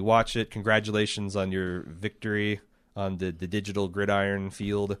that we watch it. Congratulations on your victory on the digital gridiron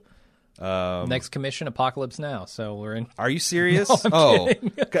field. Next commission, Apocalypse Now. So we're in. Are you serious? No, I'm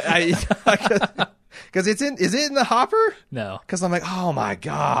kidding. Because is it in the hopper? No. Because I'm like, oh my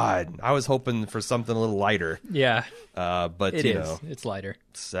god, I was hoping for something a little lighter. Yeah. But it is. It's lighter.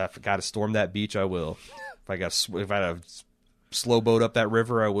 If I got to storm that beach, I will. If I had a slow boat up that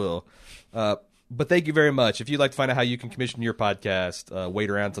river, I will. But thank you very much. If you'd like to find out how you can commission your podcast, wait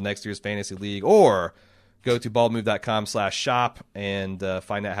around until next year's Fantasy League, or go to baldmove.com/shop and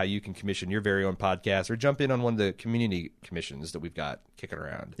find out how you can commission your very own podcast, or jump in on one of the community commissions that we've got kicking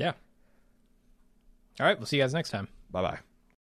around. Yeah. All right. We'll see you guys next time. Bye-bye.